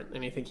different.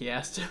 And I think he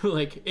asked him,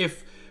 like,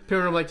 if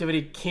Paranormal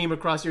Activity came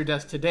across your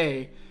desk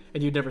today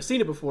and you'd never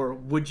seen it before,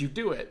 would you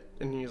do it?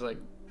 And he's like,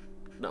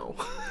 no.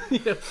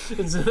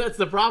 And so that's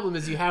the problem,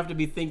 is you have to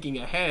be thinking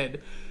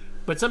ahead,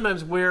 but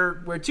sometimes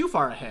we're too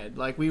far ahead.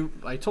 Like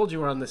I told you,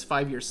 we're on this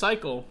 5-year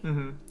cycle.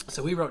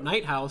 So we wrote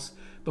Night House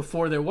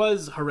before there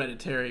was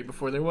Hereditary,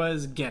 before there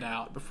was Get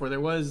Out, before there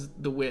was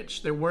The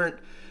Witch.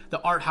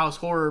 The art house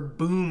horror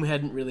boom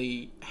hadn't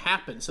really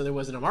happened, so there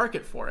wasn't a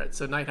market for it.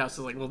 So Night House is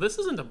like, well, this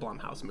isn't a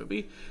Blumhouse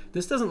movie.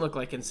 This doesn't look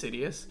like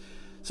Insidious.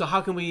 So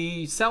how can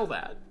we sell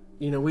that?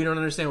 We don't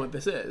understand what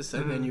this is.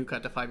 And then you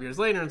cut to 5 years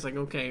later, and it's like,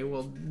 okay,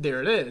 well,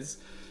 there it is.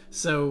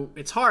 So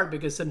it's hard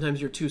because sometimes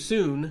you're too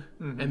soon,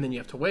 and then you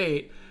have to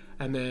wait.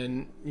 And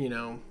then,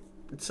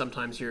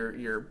 sometimes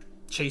you're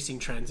chasing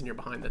trends and you're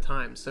behind the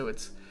times. So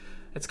it's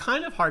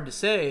kind of hard to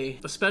say,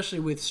 especially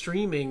with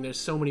streaming. There's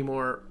so many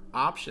more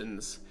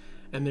options,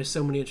 and there's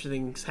so many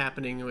interesting things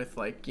happening with,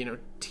 like,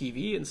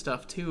 TV and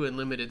stuff too, and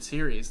limited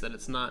series, that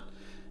it's not,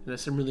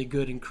 there's some really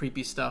good and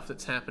creepy stuff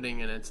that's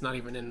happening, and it's not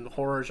even in the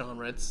horror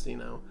genre. It's,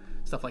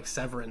 stuff like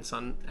Severance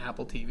on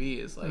Apple TV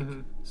is like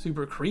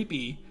super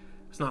creepy.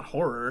 It's not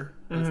horror.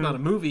 It's not a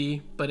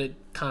movie, but it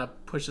kind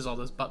of pushes all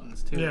those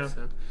buttons too. Yeah.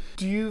 So.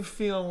 Do you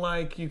feel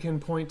like you can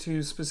point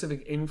to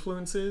specific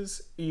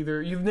influences?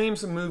 Either you've named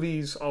some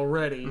movies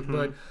already,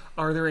 but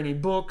are there any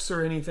books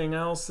or anything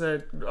else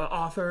that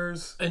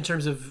authors In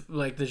terms of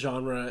like the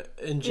genre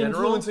in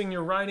general, influencing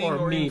your writing,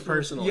 or me influ-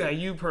 personally? Yeah,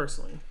 you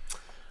personally.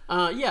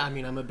 Yeah, I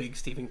mean, I'm a big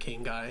Stephen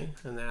King guy,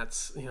 and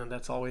that's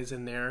that's always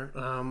in there.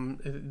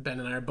 Ben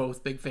and I are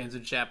both big fans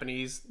of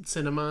Japanese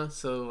cinema,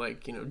 so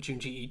like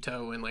Junji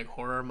Ito and like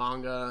horror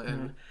manga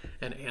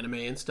and anime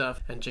and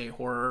stuff. And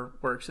J-horror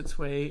works its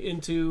way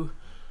into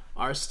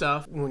our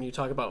stuff. When you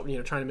talk about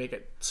trying to make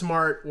it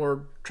smart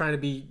or trying to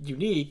be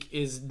unique,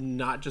 is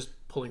not just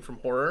pulling from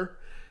horror,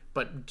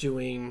 but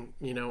doing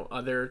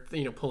other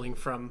pulling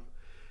from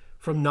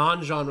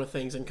non-genre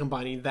things and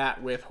combining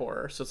that with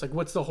horror. So it's like,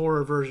 what's the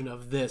horror version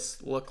of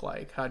this look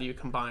like? How do you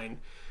combine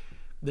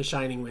The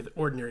Shining with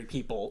ordinary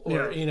people,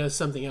 or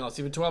something else?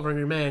 Even 12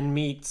 Angry Men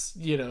meets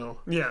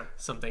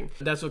something.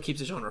 That's what keeps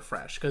the genre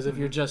fresh. Because if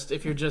you're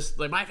just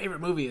like, my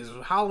favorite movie is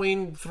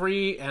Halloween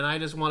 3, and I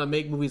just want to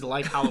make movies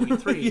like Halloween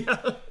 3.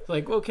 It's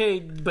like, okay,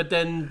 but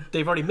then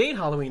they've already made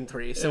Halloween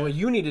 3. So what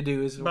you need to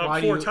do is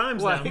About four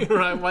times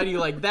now. Why do you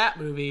like that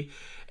movie?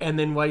 And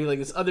then why do you like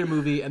this other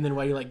movie? And then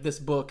why do you like this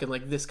book and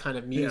like this kind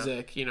of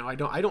music? I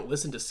don't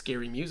listen to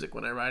scary music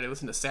when I write. I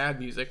listen to sad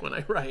music when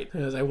I write,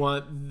 because I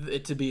want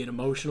it to be an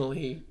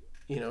emotionally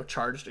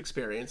charged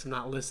experience. I'm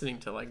not listening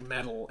to like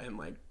metal and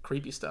like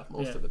creepy stuff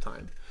most of the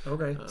time.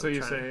 Okay. So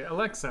you say,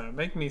 Alexa,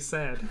 make me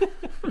sad.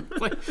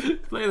 play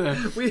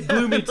the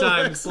Gloomy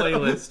Times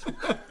playlist.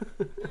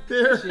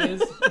 There She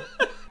is.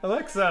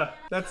 Alexa,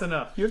 that's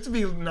enough. You have to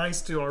be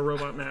nice to our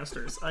robot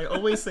masters. I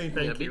always say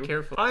thank you. Be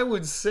careful. I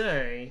would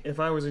say, if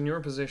I was in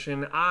your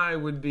position, I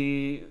would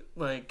be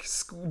like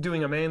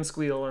doing a man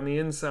squeal on the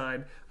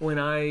inside when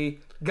I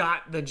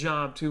got the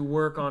job to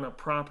work on a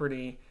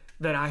property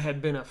that I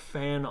had been a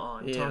fan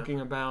on. Yeah.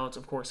 Talking about,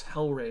 of course,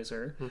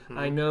 Hellraiser.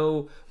 I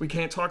know we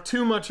can't talk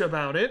too much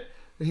about it.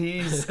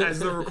 As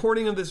the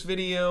recording of this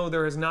video,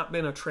 there has not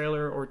been a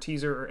trailer or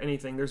teaser or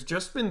anything. There's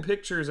just been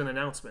pictures and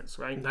announcements,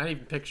 right? Not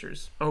even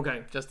pictures.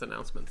 Okay. Just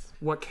announcements.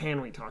 What can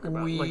we talk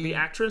about? Like the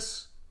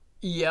actress?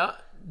 Yeah.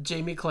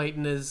 Jamie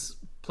Clayton is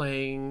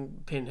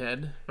playing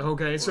Pinhead.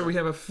 Okay, so we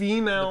have a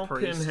female the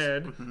priest.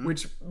 Pinhead,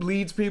 which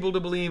leads people to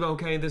believe,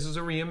 okay, this is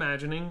a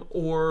reimagining,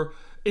 or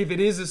if it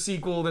is a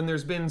sequel, then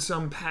there's been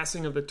some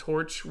passing of the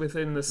torch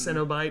within the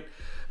Cenobite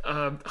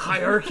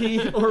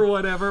hierarchy or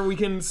whatever. We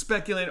can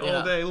speculate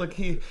all day. Look,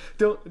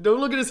 don't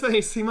look at his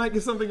face. He might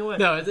give something away.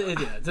 No,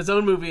 it's its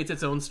own movie. It's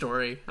its own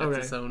story. It's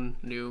its own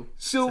new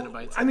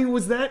Cenobites. I mean,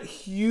 was that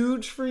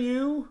huge for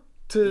you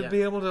to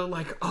be able to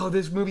like, oh,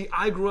 this movie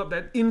I grew up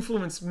that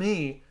influenced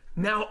me.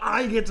 Now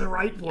I get to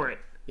write for it.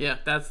 Yeah,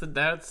 that's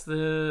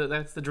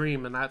the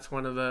dream, and that was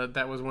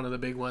one of the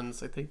big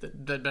ones I think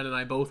that Ben and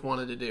I both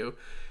wanted to do.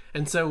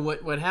 And so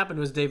what happened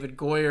was David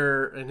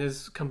Goyer and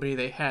his company,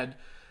 they had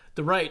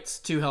the rights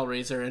to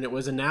Hellraiser, and it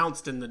was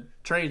announced in the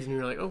trades, and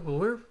you're like, oh, well,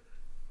 we're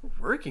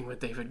working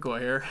with David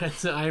Goyer. And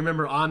so I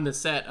remember on the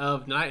set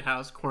of Night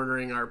House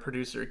cornering our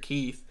producer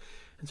Keith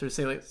and sort of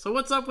saying like, so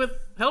what's up with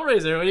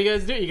Hellraiser? What do you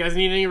guys do? You guys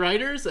need any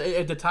writers?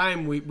 At the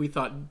time, we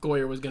thought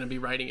Goyer was going to be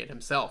writing it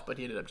himself, but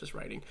he ended up just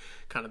writing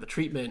kind of the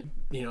treatment.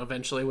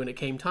 Eventually when it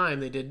came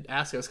time, they did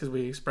ask us because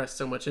we expressed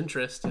so much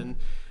interest, and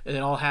it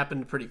all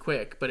happened pretty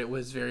quick, but it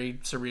was very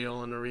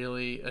surreal and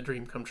a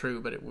dream come true,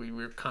 but we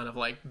were kind of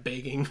like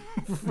begging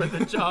for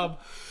the job.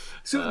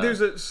 So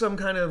there's some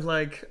kind of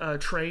like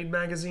trade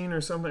magazine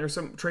or something, or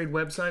some trade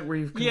website where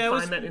you can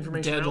find that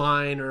information.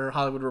 Deadline or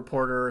Hollywood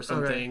Reporter or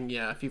something. Okay.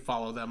 Yeah, if you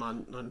follow them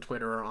on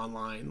Twitter or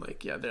online,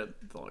 like they'll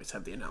always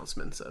have the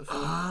announcements of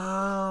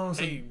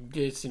hey,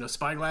 it's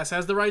Spyglass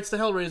has the rights to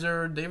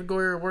Hellraiser. David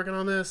Goyer working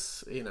on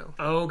this.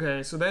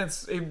 Okay, so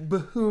it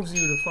behooves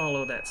you to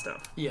follow that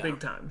stuff. Yeah, big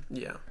time.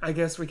 Yeah. I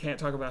guess we can't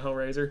talk about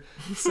Hellraiser.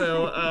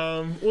 So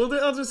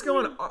I'll just go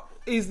on.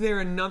 Is there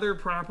another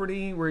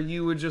property where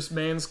you would just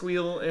man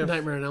squeal?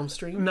 Nightmare on Elm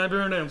Street.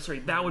 Nightmare on Elm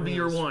Street. That would be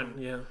your one.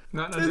 Yeah.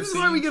 Not Under This is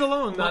Siege. why we get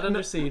along. Not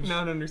Under Siege.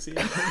 Not Under Siege.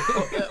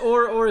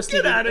 or a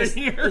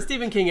a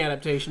Stephen King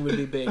adaptation would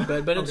be big.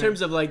 But in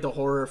terms of like the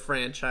horror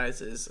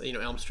franchises,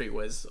 Elm Street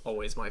was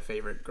always my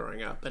favorite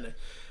growing up. And I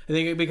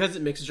think because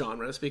it mixed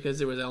genres, because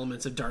there was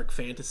elements of dark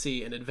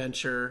fantasy and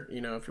adventure.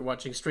 If you're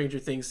watching Stranger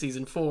Things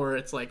season 4,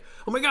 it's like,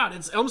 oh my god,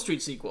 it's Elm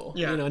Street sequel.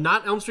 Yeah.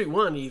 Not Elm Street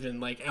 1 even,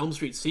 like Elm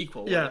Street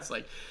sequel. Yeah. It's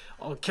like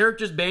all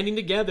characters banding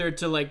together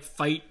to like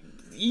fight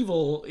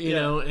evil, you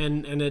know,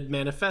 and it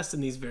manifests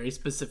in these very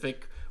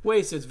specific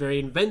ways. So it's very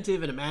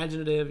inventive and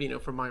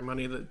imaginative. For my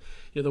money,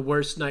 the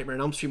worst Nightmare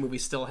on Elm Street movie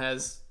still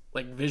has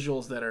like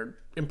visuals that are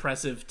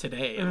impressive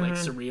today and like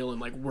surreal and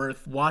like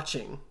worth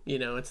watching.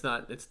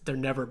 They're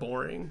never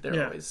boring.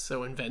 They're always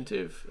so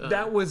inventive.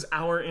 That was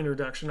our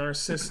introduction. Our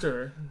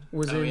sister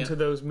was into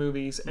those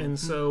movies, and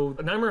so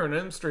Nightmare on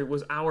Elm Street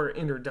was our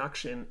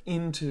introduction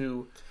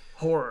into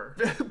horror.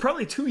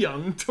 Probably too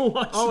young to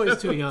watch. Always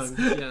those. too young.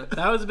 Yeah,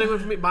 that was a big one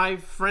for me. My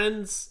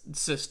friend's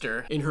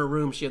sister, in her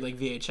room, she had like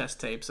VHS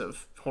tapes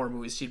of horror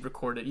movies she'd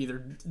recorded, either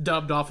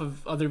dubbed off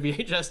of other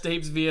VHS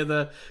tapes via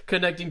the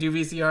connecting to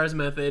VCRs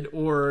method,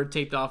 or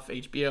taped off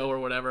HBO or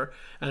whatever.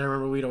 And I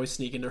remember we'd always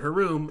sneak into her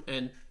room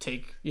and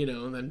take, you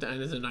know, and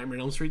as a Nightmare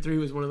on Elm Street 3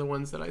 was one of the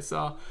ones that I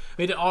saw.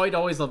 I'd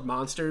always loved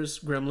monsters.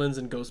 Gremlins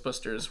and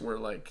Ghostbusters were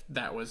like,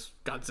 that was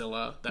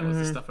Godzilla. That was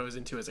the stuff I was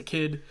into as a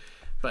kid.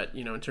 But,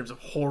 you know, in terms of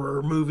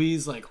horror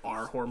movies, like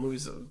our horror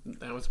movies,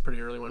 that was a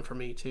pretty early one for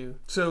me, too.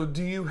 So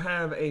do you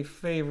have a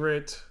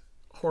favorite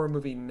horror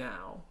movie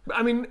now?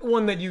 I mean,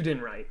 one that you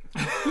didn't write.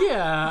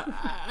 Yeah,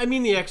 I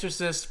mean, The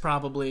Exorcist,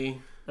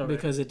 probably. Okay.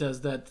 Because it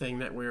does that thing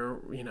that we're,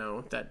 you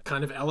know, that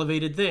kind of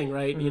elevated thing,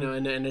 right? You know,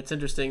 and it's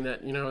interesting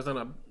that, you know, I was on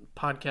a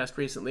podcast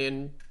recently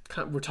and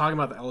we're talking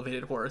about the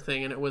elevated horror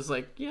thing, and it was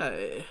like,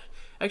 yeah,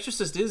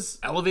 Exorcist is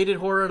elevated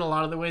horror in a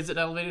lot of the ways that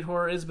elevated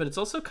horror is, but it's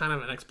also kind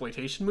of an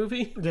exploitation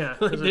movie. Yeah,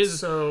 like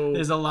there's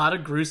a lot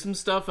of gruesome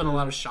stuff and a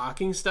lot of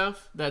shocking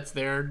stuff that's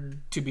there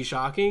to be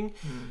shocking,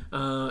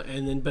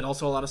 but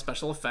also a lot of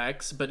special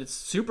effects. But it's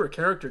super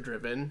character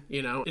driven.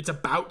 You know, it's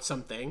about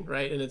something,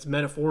 right? And it's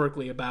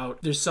metaphorically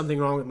about there's something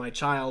wrong with my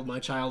child. My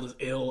child is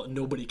ill, and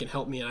nobody can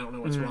help me, and I don't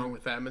know what's wrong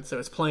with them. And so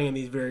it's playing on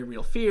these very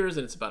real fears,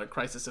 and it's about a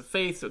crisis of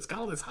faith. So it's got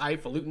all this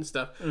highfalutin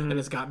stuff, and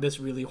it's got this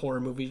really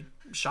horror movie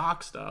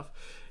shock stuff,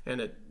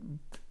 and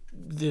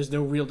there's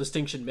no real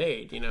distinction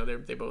made. You know,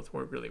 they both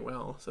work really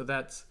well. So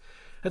that's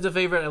a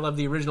favorite. I love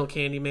the original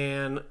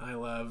Candyman. I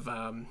love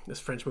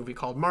this French movie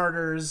called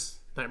Martyrs,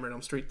 Nightmare on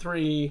Elm Street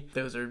 3.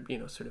 Those are, you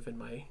know, sort of in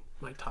my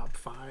top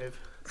 5.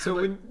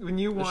 So when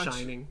you watch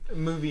Shining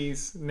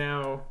movies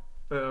now,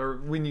 or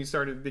when you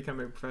started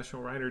becoming a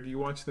professional writer, do you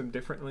watch them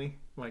differently,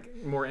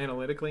 like more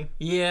analytically?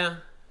 Yeah,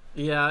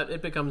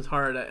 it becomes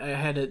hard. I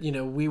had to, you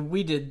know,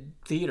 we did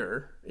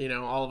theater, you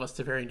know, all of us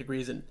to varying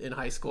degrees in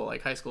high school,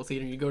 like high school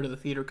theater. You go to the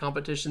theater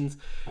competitions,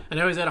 and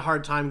I always had a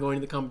hard time going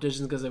to the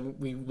competitions because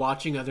we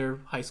watching other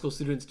high school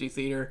students do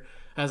theater.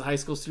 As a high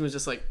school student,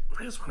 just like,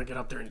 I just want to get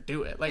up there and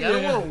do it. Like, I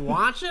don't want to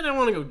watch it. I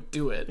want to go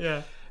do it.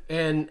 Yeah.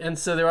 And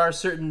so there are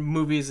certain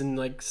movies, and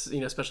like,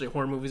 you know, especially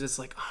horror movies, it's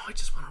like, oh, I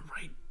just want to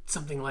write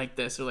something like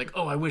this, or like,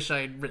 oh, I wish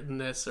I had written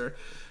this, or,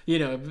 you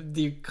know,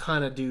 you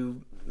kind of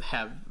do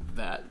have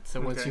that. So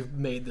once you've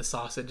made the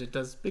sausage, it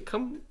does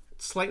become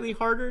slightly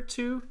harder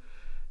to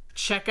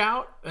check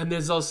out. And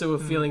there's also a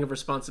feeling of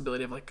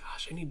responsibility of like,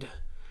 gosh, I need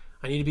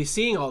to be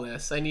seeing all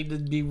this. I need to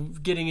be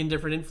getting in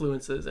different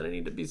influences, and I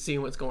need to be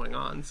seeing what's going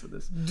on. So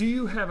this. Do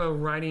you have a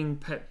writing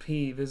pet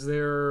peeve? Is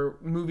there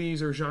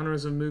movies or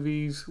genres of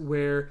movies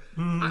where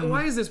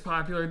why is this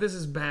popular? This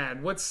is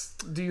bad.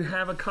 Do you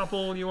have a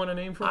couple you want to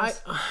name for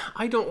us?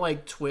 I don't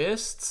like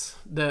twists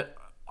that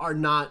are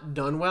not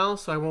done well,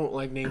 so I won't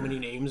like name any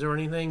names or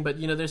anything, but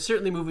you know, there's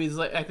certainly movies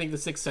like, I think The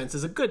Sixth Sense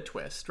is a good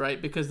twist, right?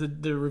 Because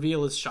the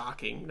reveal is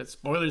shocking. That's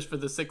spoilers for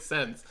The Sixth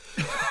Sense.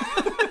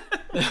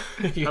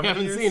 You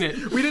haven't seen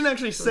it. We didn't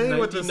actually say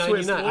what the twist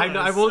was.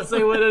 I won't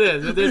say what it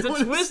is. There's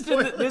a twist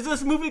there's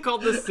this movie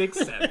called The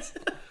Sixth Sense.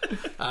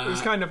 It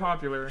was kind of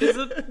popular.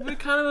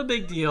 It's kind of a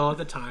big deal at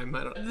the time.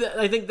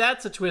 I think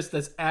that's a twist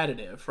that's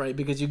additive, right?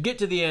 Because you get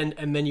to the end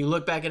and then you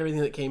look back at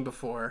everything that came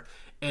before,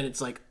 and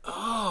it's like,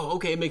 oh,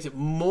 okay, it makes it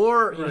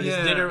more. You know, his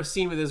dinner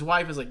scene with his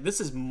wife is like,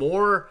 this is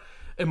more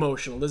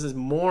emotional. This is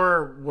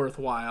more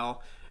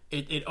worthwhile.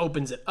 It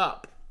opens it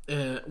up.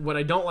 What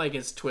I don't like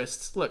is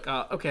twists. Look,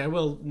 okay, I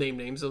will name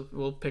names.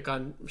 We'll pick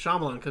on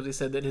Shyamalan because he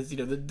said that his, you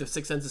know, the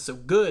Sixth Sense is so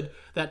good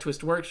that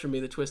twist works for me.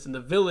 The twist in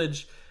The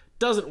Village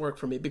doesn't work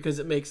for me because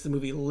it makes the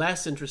movie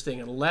less interesting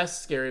and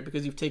less scary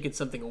because you've taken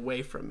something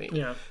away from me.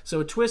 Yeah.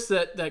 So a twist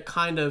that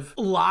kind of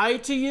lie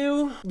to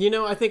you, you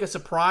know, I think a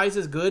surprise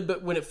is good,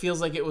 but when it feels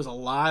like it was a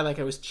lie, like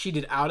I was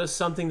cheated out of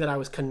something that I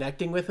was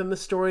connecting with in the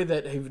story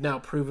that have now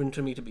proven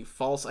to me to be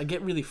false, I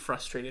get really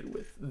frustrated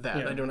with that.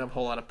 Yeah. I don't have a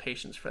whole lot of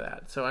patience for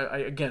that. So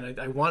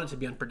I want it to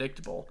be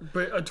unpredictable.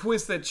 But a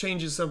twist that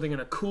changes something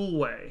in a cool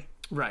way.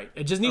 Right.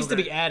 It just needs to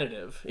be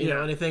additive, you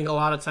know, and I think a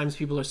lot of times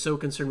people are so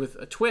concerned with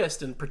a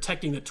twist and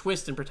protecting the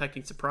twist and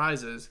protecting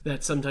surprises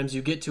that sometimes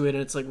you get to it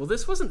and it's like, well,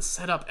 this wasn't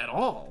set up at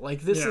all.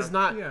 Like, this is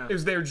not... It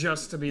was there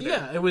just to be there.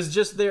 Yeah, it was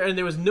just there, and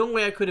there was no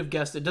way I could have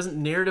guessed. It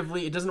doesn't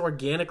narratively, it doesn't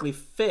organically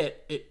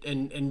fit,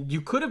 and you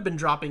could have been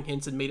dropping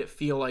hints and made it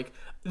feel like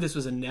this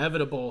was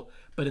inevitable,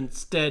 but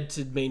instead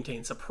to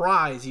maintain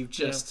surprise, you've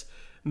just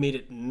made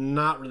it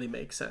not really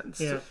make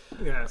sense. Yeah.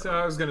 So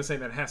I was going to say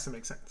that it has to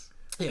make sense.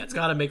 Yeah, it's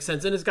got to make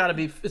sense, and it's got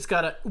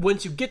to,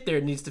 once you get there,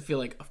 it needs to feel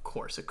like, of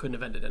course, it couldn't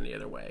have ended any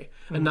other way,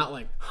 and not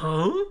like,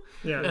 huh?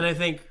 Yeah. And I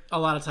think a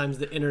lot of times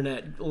the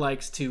internet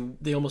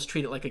they almost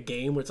treat it like a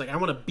game where it's like, I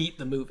want to beat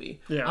the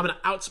movie. Yeah. I'm going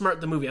to outsmart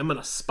the movie. I'm going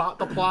to spot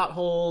the plot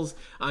holes.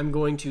 I'm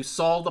going to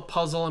solve the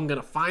puzzle. I'm going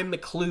to find the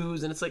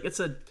clues, and it's like, it's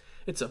a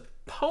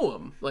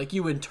poem. Like,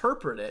 you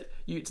interpret it.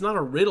 It's not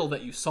a riddle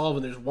that you solve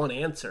and there's one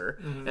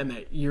answer, and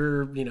that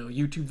your, you know,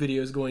 YouTube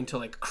video is going to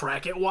like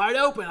crack it wide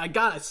open.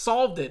 I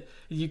solved it.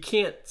 You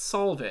can't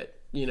solve it.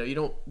 You know, you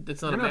don't.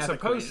 It's not You're a not math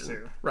supposed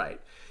equation. to. Right.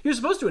 You're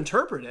supposed to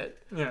interpret it.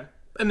 Yeah.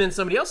 And then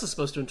somebody else is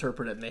supposed to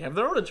interpret it, and they have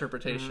their own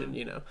interpretation,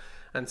 you know.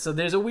 And so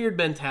there's a weird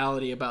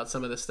mentality about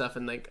some of this stuff,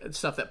 and like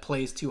stuff that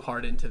plays too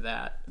hard into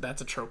that.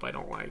 That's a trope I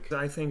don't like.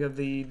 I think of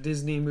the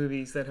Disney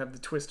movies that have the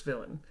twist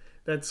villain.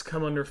 That's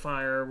come under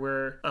fire,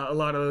 where a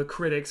lot of the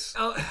critics,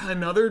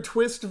 another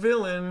twist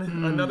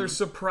villain, another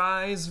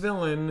surprise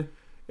villain.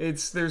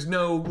 There's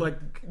no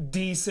like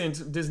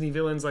decent Disney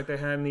villains like they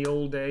had in the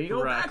old day.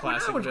 Back when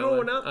I was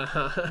growing up.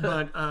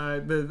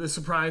 But the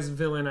surprise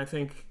villain, I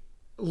think,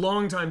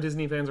 longtime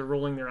Disney fans are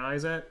rolling their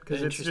eyes at,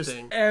 because it's just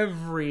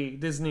every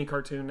Disney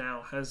cartoon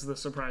now has the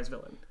surprise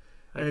villain.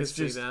 And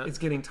it's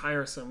getting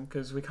tiresome,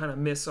 because we kind of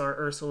miss our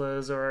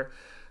Ursulas or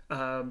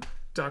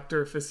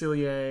Dr.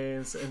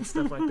 Facilier's and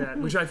stuff like that,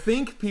 which I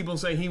think people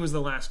say he was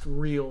the last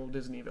real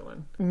Disney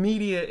villain.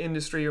 Media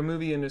industry or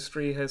movie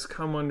industry has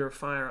come under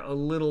fire a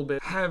little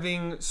bit,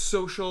 having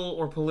social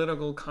or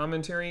political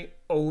commentary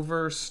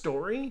over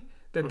story.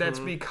 That's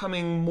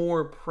becoming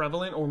more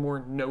prevalent or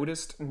more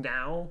noticed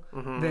now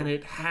than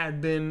it had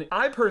been.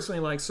 I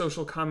personally like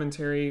social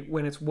commentary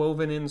when it's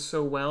woven in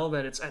so well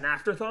that it's an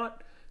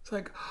afterthought. It's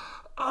like,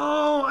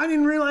 oh, I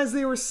didn't realize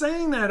they were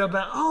saying that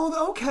about,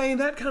 oh, okay,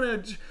 that kind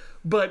of...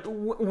 But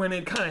when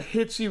it kind of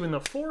hits you in the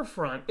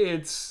forefront,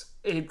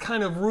 it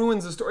kind of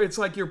ruins the story. It's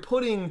like you're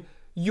putting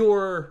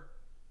your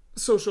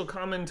social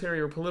commentary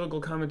or political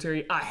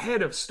commentary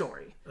ahead of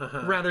story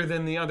rather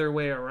than the other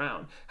way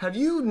around. Have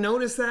you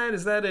noticed that?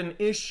 Is that an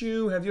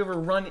issue? Have you ever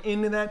run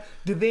into that?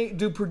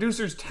 Do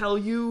producers tell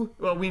you,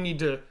 well, we need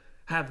to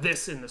have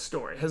this in the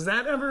story? Has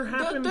that ever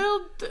happened?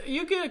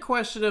 You get a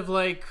question of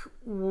like,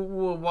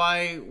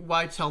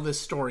 why tell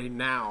this story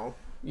now?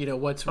 You know,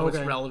 what's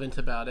relevant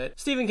about it.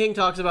 Stephen King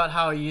talks about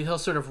how he'll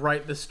sort of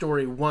write the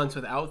story once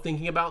without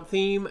thinking about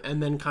theme,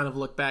 and then kind of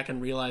look back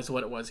and realize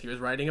what it was he was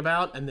writing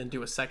about, and then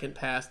do a second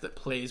pass that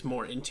plays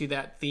more into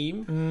that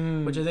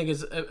theme, which I think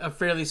is a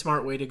fairly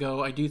smart way to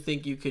go. I do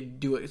think you could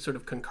do it sort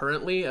of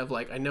concurrently, of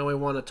like, I know I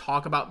want to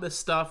talk about this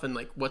stuff, and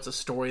like, what's a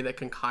story that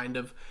can kind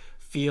of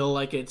feel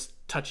like it's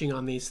touching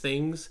on these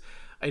things.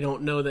 I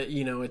don't know that,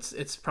 you know,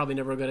 it's probably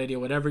never a good idea,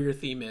 whatever your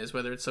theme is,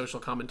 whether it's social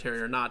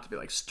commentary or not, to be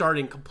like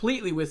starting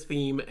completely with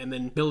theme and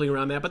then building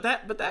around that. But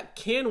that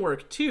can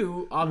work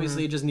too.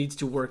 Obviously, it just needs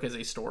to work as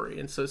a story.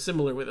 And so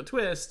similar with a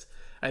twist,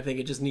 I think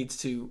it just needs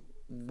to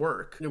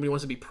work. Nobody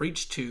wants to be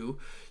preached to.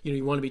 You know,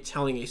 you want to be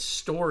telling a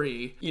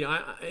story. You know,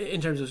 in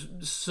terms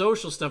of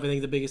social stuff, I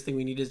think the biggest thing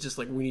we need is just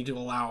like, we need to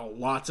allow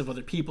lots of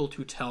other people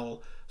to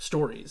tell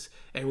stories,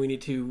 and we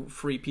need to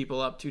free people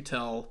up to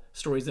tell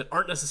stories that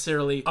aren't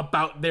necessarily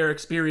about their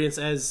experience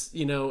as,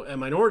 you know, a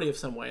minority of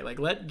some way. Like,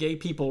 let gay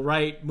people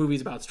write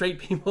movies about straight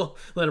people.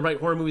 Let them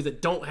write horror movies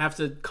that don't have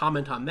to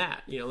comment on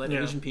that. You know, let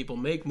Asian people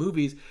make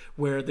movies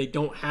where they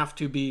don't have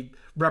to be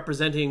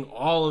representing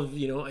all of,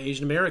 you know,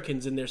 Asian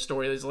Americans in their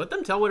stories. Let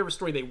them tell whatever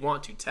story they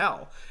want to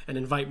tell, and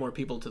invite more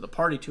people to the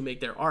party to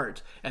make their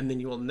art, and then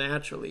you will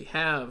naturally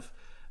have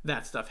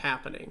that stuff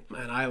happening.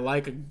 And I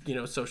like, you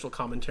know, social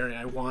commentary.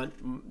 I want,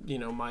 you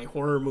know, my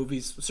horror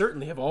movies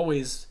certainly have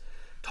always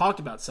talked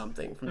about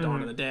something from Dawn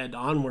of the Dead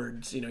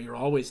onwards. You know, you're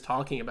always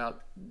talking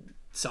about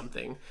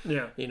something.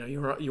 Yeah. You know,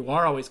 you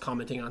are always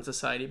commenting on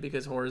society,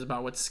 because horror is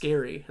about what's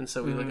scary. And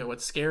so we look at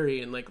what's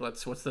scary and like,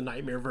 what's the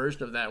nightmare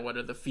version of that? What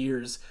are the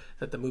fears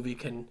that the movie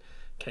can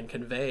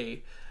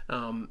convey?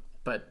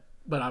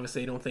 But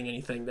obviously I don't think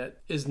anything that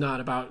is not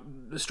about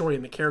the story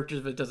and the characters,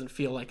 if it doesn't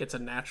feel like it's a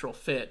natural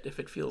fit, if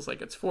it feels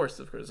like it's forced,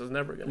 of course, it's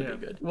never going to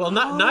be good. Well,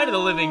 Night of the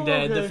Living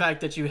Dead, the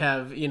fact that you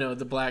have, you know,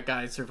 the black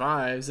guy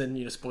survives, and,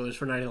 you know, spoilers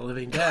for Night of the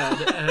Living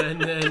Dead,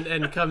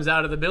 and comes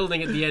out of the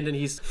building at the end, and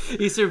he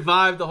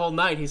survived the whole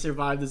night. He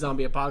survived the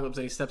zombie apocalypse,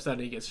 and he steps out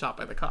and he gets shot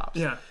by the cops.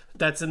 Yeah.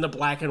 That's in the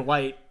black and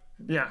white.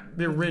 Yeah,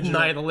 the original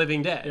Night of the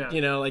Living Dead. Yeah. You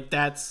know, like,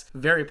 that's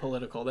very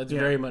political. That's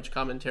very much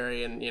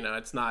commentary, and, you know,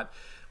 it's not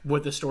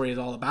what the story is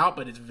all about,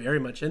 but it's very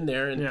much in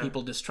there, and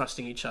people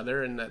distrusting each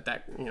other, and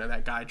that you know,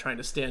 that guy trying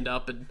to stand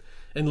up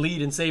and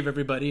lead and save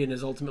everybody, and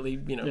is ultimately,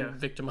 you know,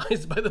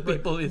 victimized by the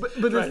people he's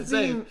trying to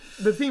save.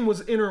 The theme was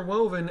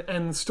interwoven,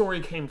 and the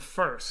story came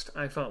first.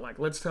 I felt like,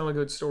 let's tell a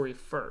good story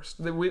first.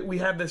 We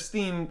had this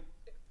theme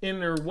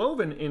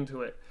interwoven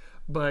into it.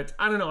 But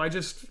I don't know,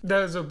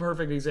 that is a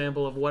perfect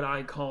example of what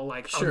I call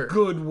like a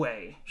good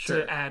way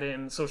to add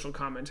in social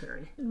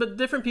commentary. But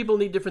different people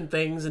need different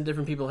things, and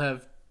different people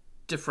have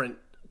different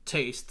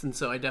tastes, and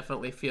so I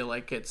definitely feel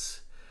like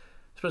it's,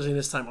 especially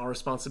this time, our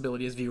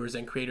responsibility as viewers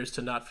and creators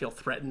to not feel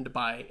threatened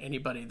by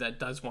anybody that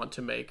does want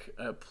to make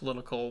a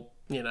political,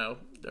 you know,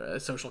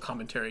 social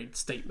commentary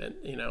statement,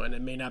 you know. And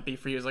it may not be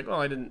for you, it's like, oh,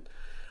 I didn't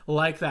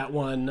like that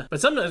one,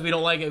 but sometimes we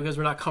don't like it because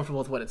we're not comfortable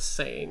with what it's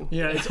saying.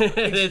 Yeah,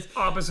 it's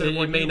opposite of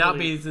what it may not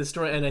be the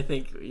story. And I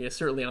think, you know,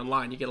 certainly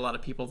online you get a lot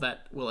of people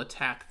that will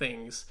attack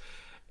things,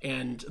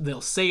 and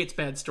they'll say it's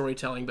bad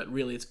storytelling, but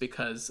really it's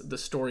because the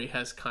story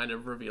has kind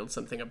of revealed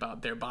something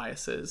about their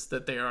biases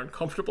that they are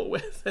uncomfortable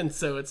with. And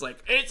so it's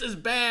like, it's as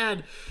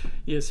bad.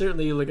 You know,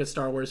 certainly you look at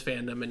Star Wars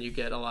fandom and you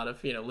get a lot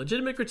of, you know,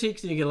 legitimate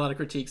critiques, and you get a lot of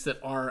critiques that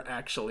are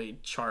actually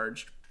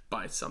charged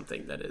by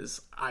something that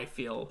is, I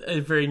feel, a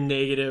very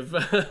negative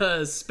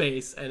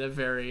space, and a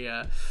very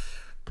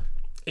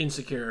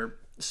insecure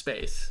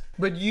space.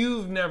 But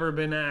you've never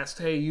been asked,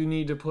 hey, you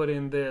need to put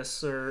in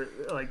this, or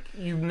like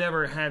you've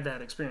never had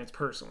that experience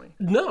personally.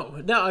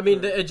 No. I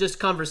mean, it's just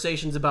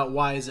conversations about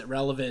why is it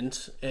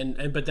relevant,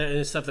 and but then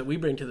it's stuff that we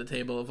bring to the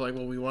table of like,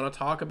 well, we want to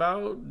talk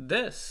about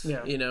this.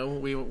 Yeah. You know,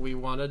 we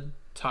want to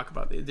talk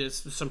about. There's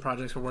some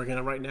projects we're working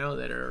on right now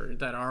that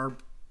are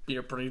you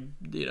know, pretty,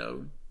 you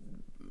know,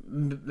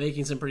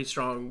 making some pretty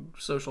strong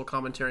social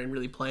commentary and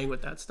really playing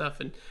with that stuff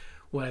in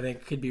what I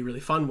think could be a really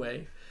fun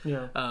way.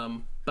 Yeah.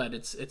 But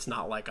it's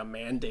not like a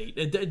mandate.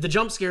 The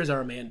jump scares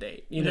are a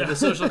mandate. You know, the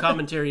social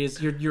commentary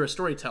is you're a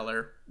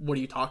storyteller. What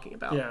are you talking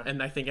about? Yeah.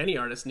 And I think any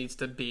artist needs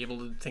to be able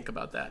to think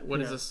about that. What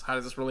is this? How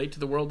does this relate to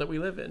the world that we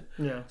live in?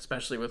 Yeah.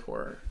 Especially with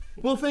horror.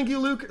 Well, thank you,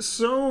 Luke,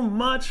 so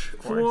much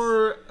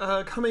for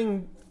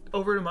coming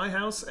over to my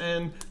house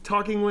and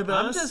talking with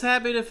us. I'm just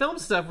happy to film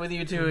stuff with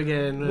you two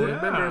again. I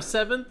remember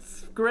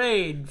 7th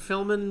grade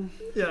filming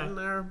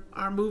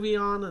our movie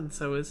on, and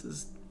so this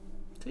is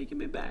taking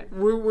me back.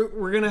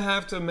 We're gonna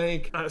have to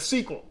make a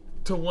sequel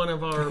to one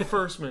of our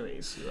first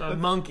movies,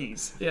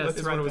 Monkeys. Yes,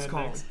 that's what it was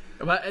called.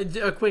 But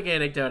a quick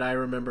anecdote I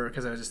remember,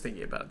 because I was just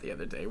thinking about it the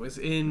other day, was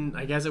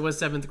I guess it was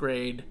 7th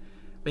grade,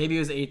 maybe it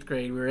was 8th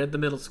grade. We were at the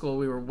middle school.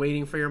 We were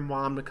waiting for your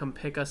mom to come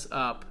pick us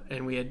up,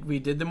 and we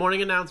did the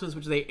morning announcements,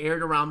 which they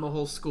aired around the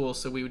whole school.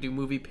 So we would do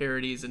movie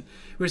parodies, and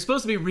we were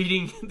supposed to be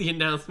reading the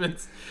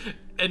announcements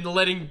and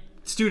letting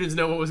students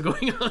know what was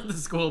going on at the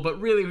school,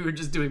 but really we were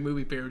just doing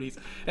movie parodies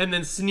and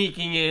then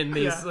sneaking in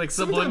these like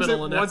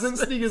subliminal announcements.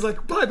 Wasn't sneaking, is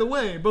like, by the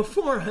way,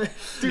 before I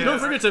don't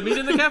forget to meet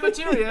in the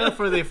cafeteria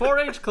for the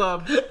 4-H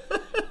club.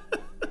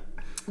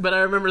 But I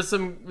remember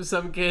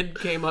some kid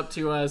came up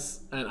to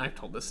us, and I've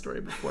told this story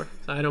before,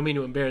 so I don't mean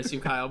to embarrass you,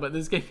 Kyle, but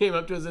this kid came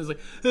up to us and was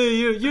like, hey,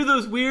 you're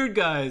those weird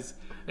guys.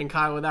 And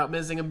Kyle, without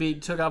missing a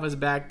beat, took off his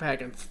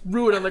backpack and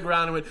threw it on the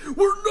ground and went,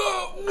 we're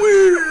not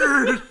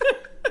weird!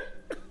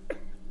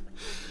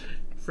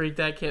 Freak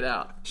that kid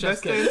out.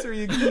 Best answer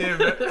you can give.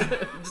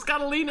 Just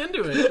gotta lean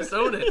into it. Just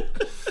own it.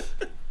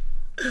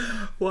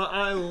 Well,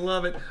 I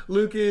love it.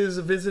 Luke is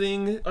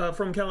visiting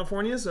from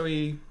California, so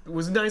he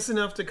was nice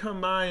enough to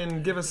come by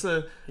and give us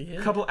a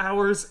couple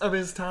hours of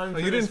his time. Oh,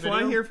 you didn't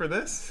fly here for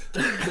this?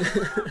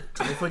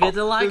 Don't forget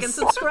to like and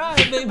subscribe,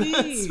 baby.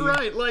 That's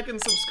right, like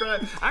and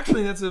subscribe.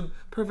 Actually, that's a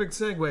perfect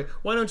segue.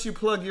 Why don't you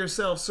plug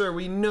yourself, sir?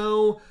 We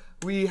know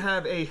we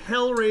have a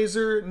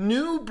Hellraiser,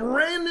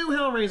 brand new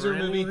Hellraiser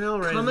movie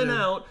coming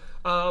out.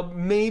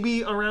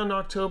 Maybe around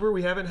October.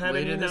 We haven't had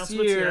any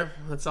announcements yet.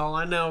 That's all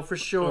I know for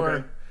sure.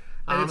 Okay.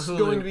 And it's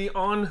going to be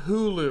on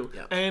Hulu.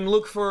 Yep. And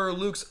look for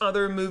Luke's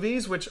other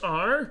movies, which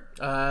are...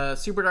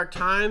 Super Dark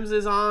Times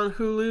is on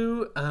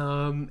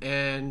Hulu,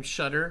 and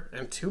Shudder,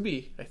 and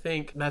Tubi, I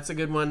think. That's a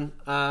good one.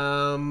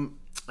 I'm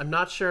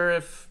not sure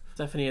if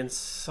Stephanie and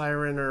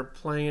Siren are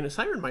playing.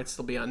 Siren might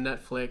still be on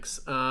Netflix.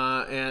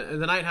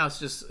 And The Night House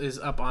just is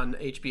up on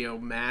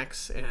HBO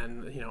Max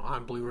and,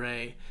 on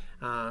Blu-ray.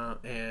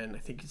 And I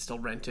think you can still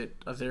rent it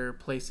other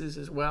places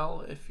as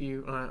well if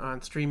you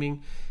on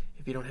streaming.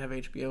 If you don't have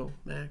HBO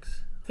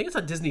Max, I think it's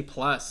on Disney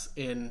Plus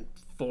in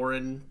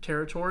foreign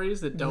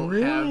territories that don't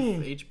have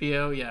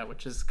HBO. Yeah,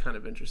 which is kind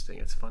of interesting.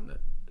 It's fun that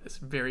this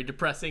very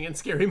depressing and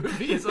scary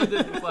movie is on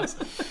Disney Plus.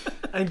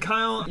 And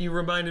Kyle, you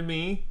reminded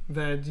me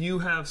that you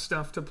have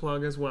stuff to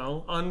plug as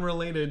well,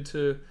 unrelated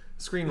to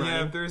screenwriting.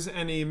 Yeah, if there's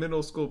any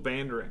middle school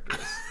band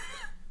directors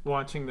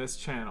watching this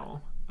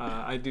channel,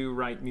 I do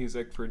write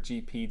music for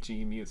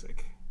GPG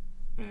Music,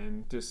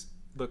 and just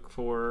look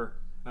for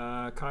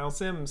Kyle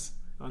Sims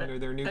under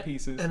their new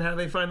pieces. And how do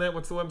they find that?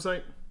 What's the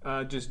website?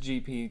 Just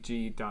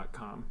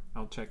gpg.com.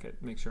 I'll check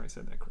it. Make sure I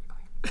said that correctly.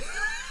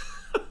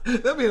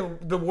 That'd be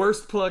the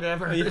worst plug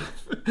ever. Yeah.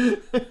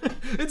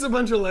 It's a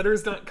bunch of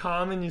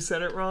letters.com and you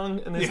said it wrong,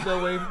 and there's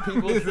no way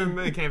people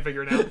they can't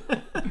figure it out.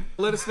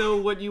 Let us know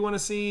what you want to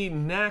see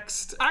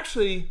next.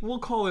 Actually, we'll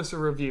call this a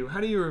review.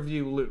 How do you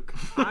review Luke?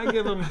 I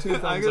give him 2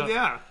 thumbs up.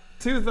 Yeah.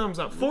 2 thumbs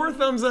up. 4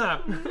 thumbs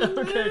up.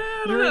 Okay.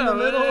 You're in the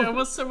middle. Yeah,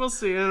 we'll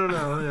see. I don't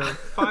know. Yeah.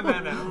 5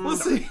 and out. We'll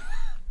see.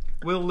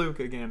 Will Luke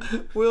again.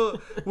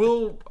 We'll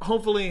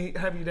hopefully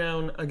have you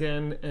down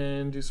again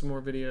and do some more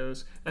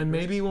videos, and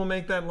maybe we'll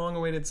make that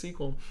long-awaited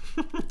sequel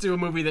to a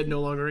movie that no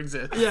longer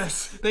exists.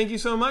 Yes. Thank you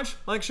so much.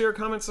 Like, share,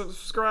 comment,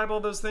 subscribe, all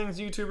those things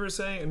YouTubers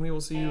say, and we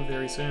will see you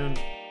very soon.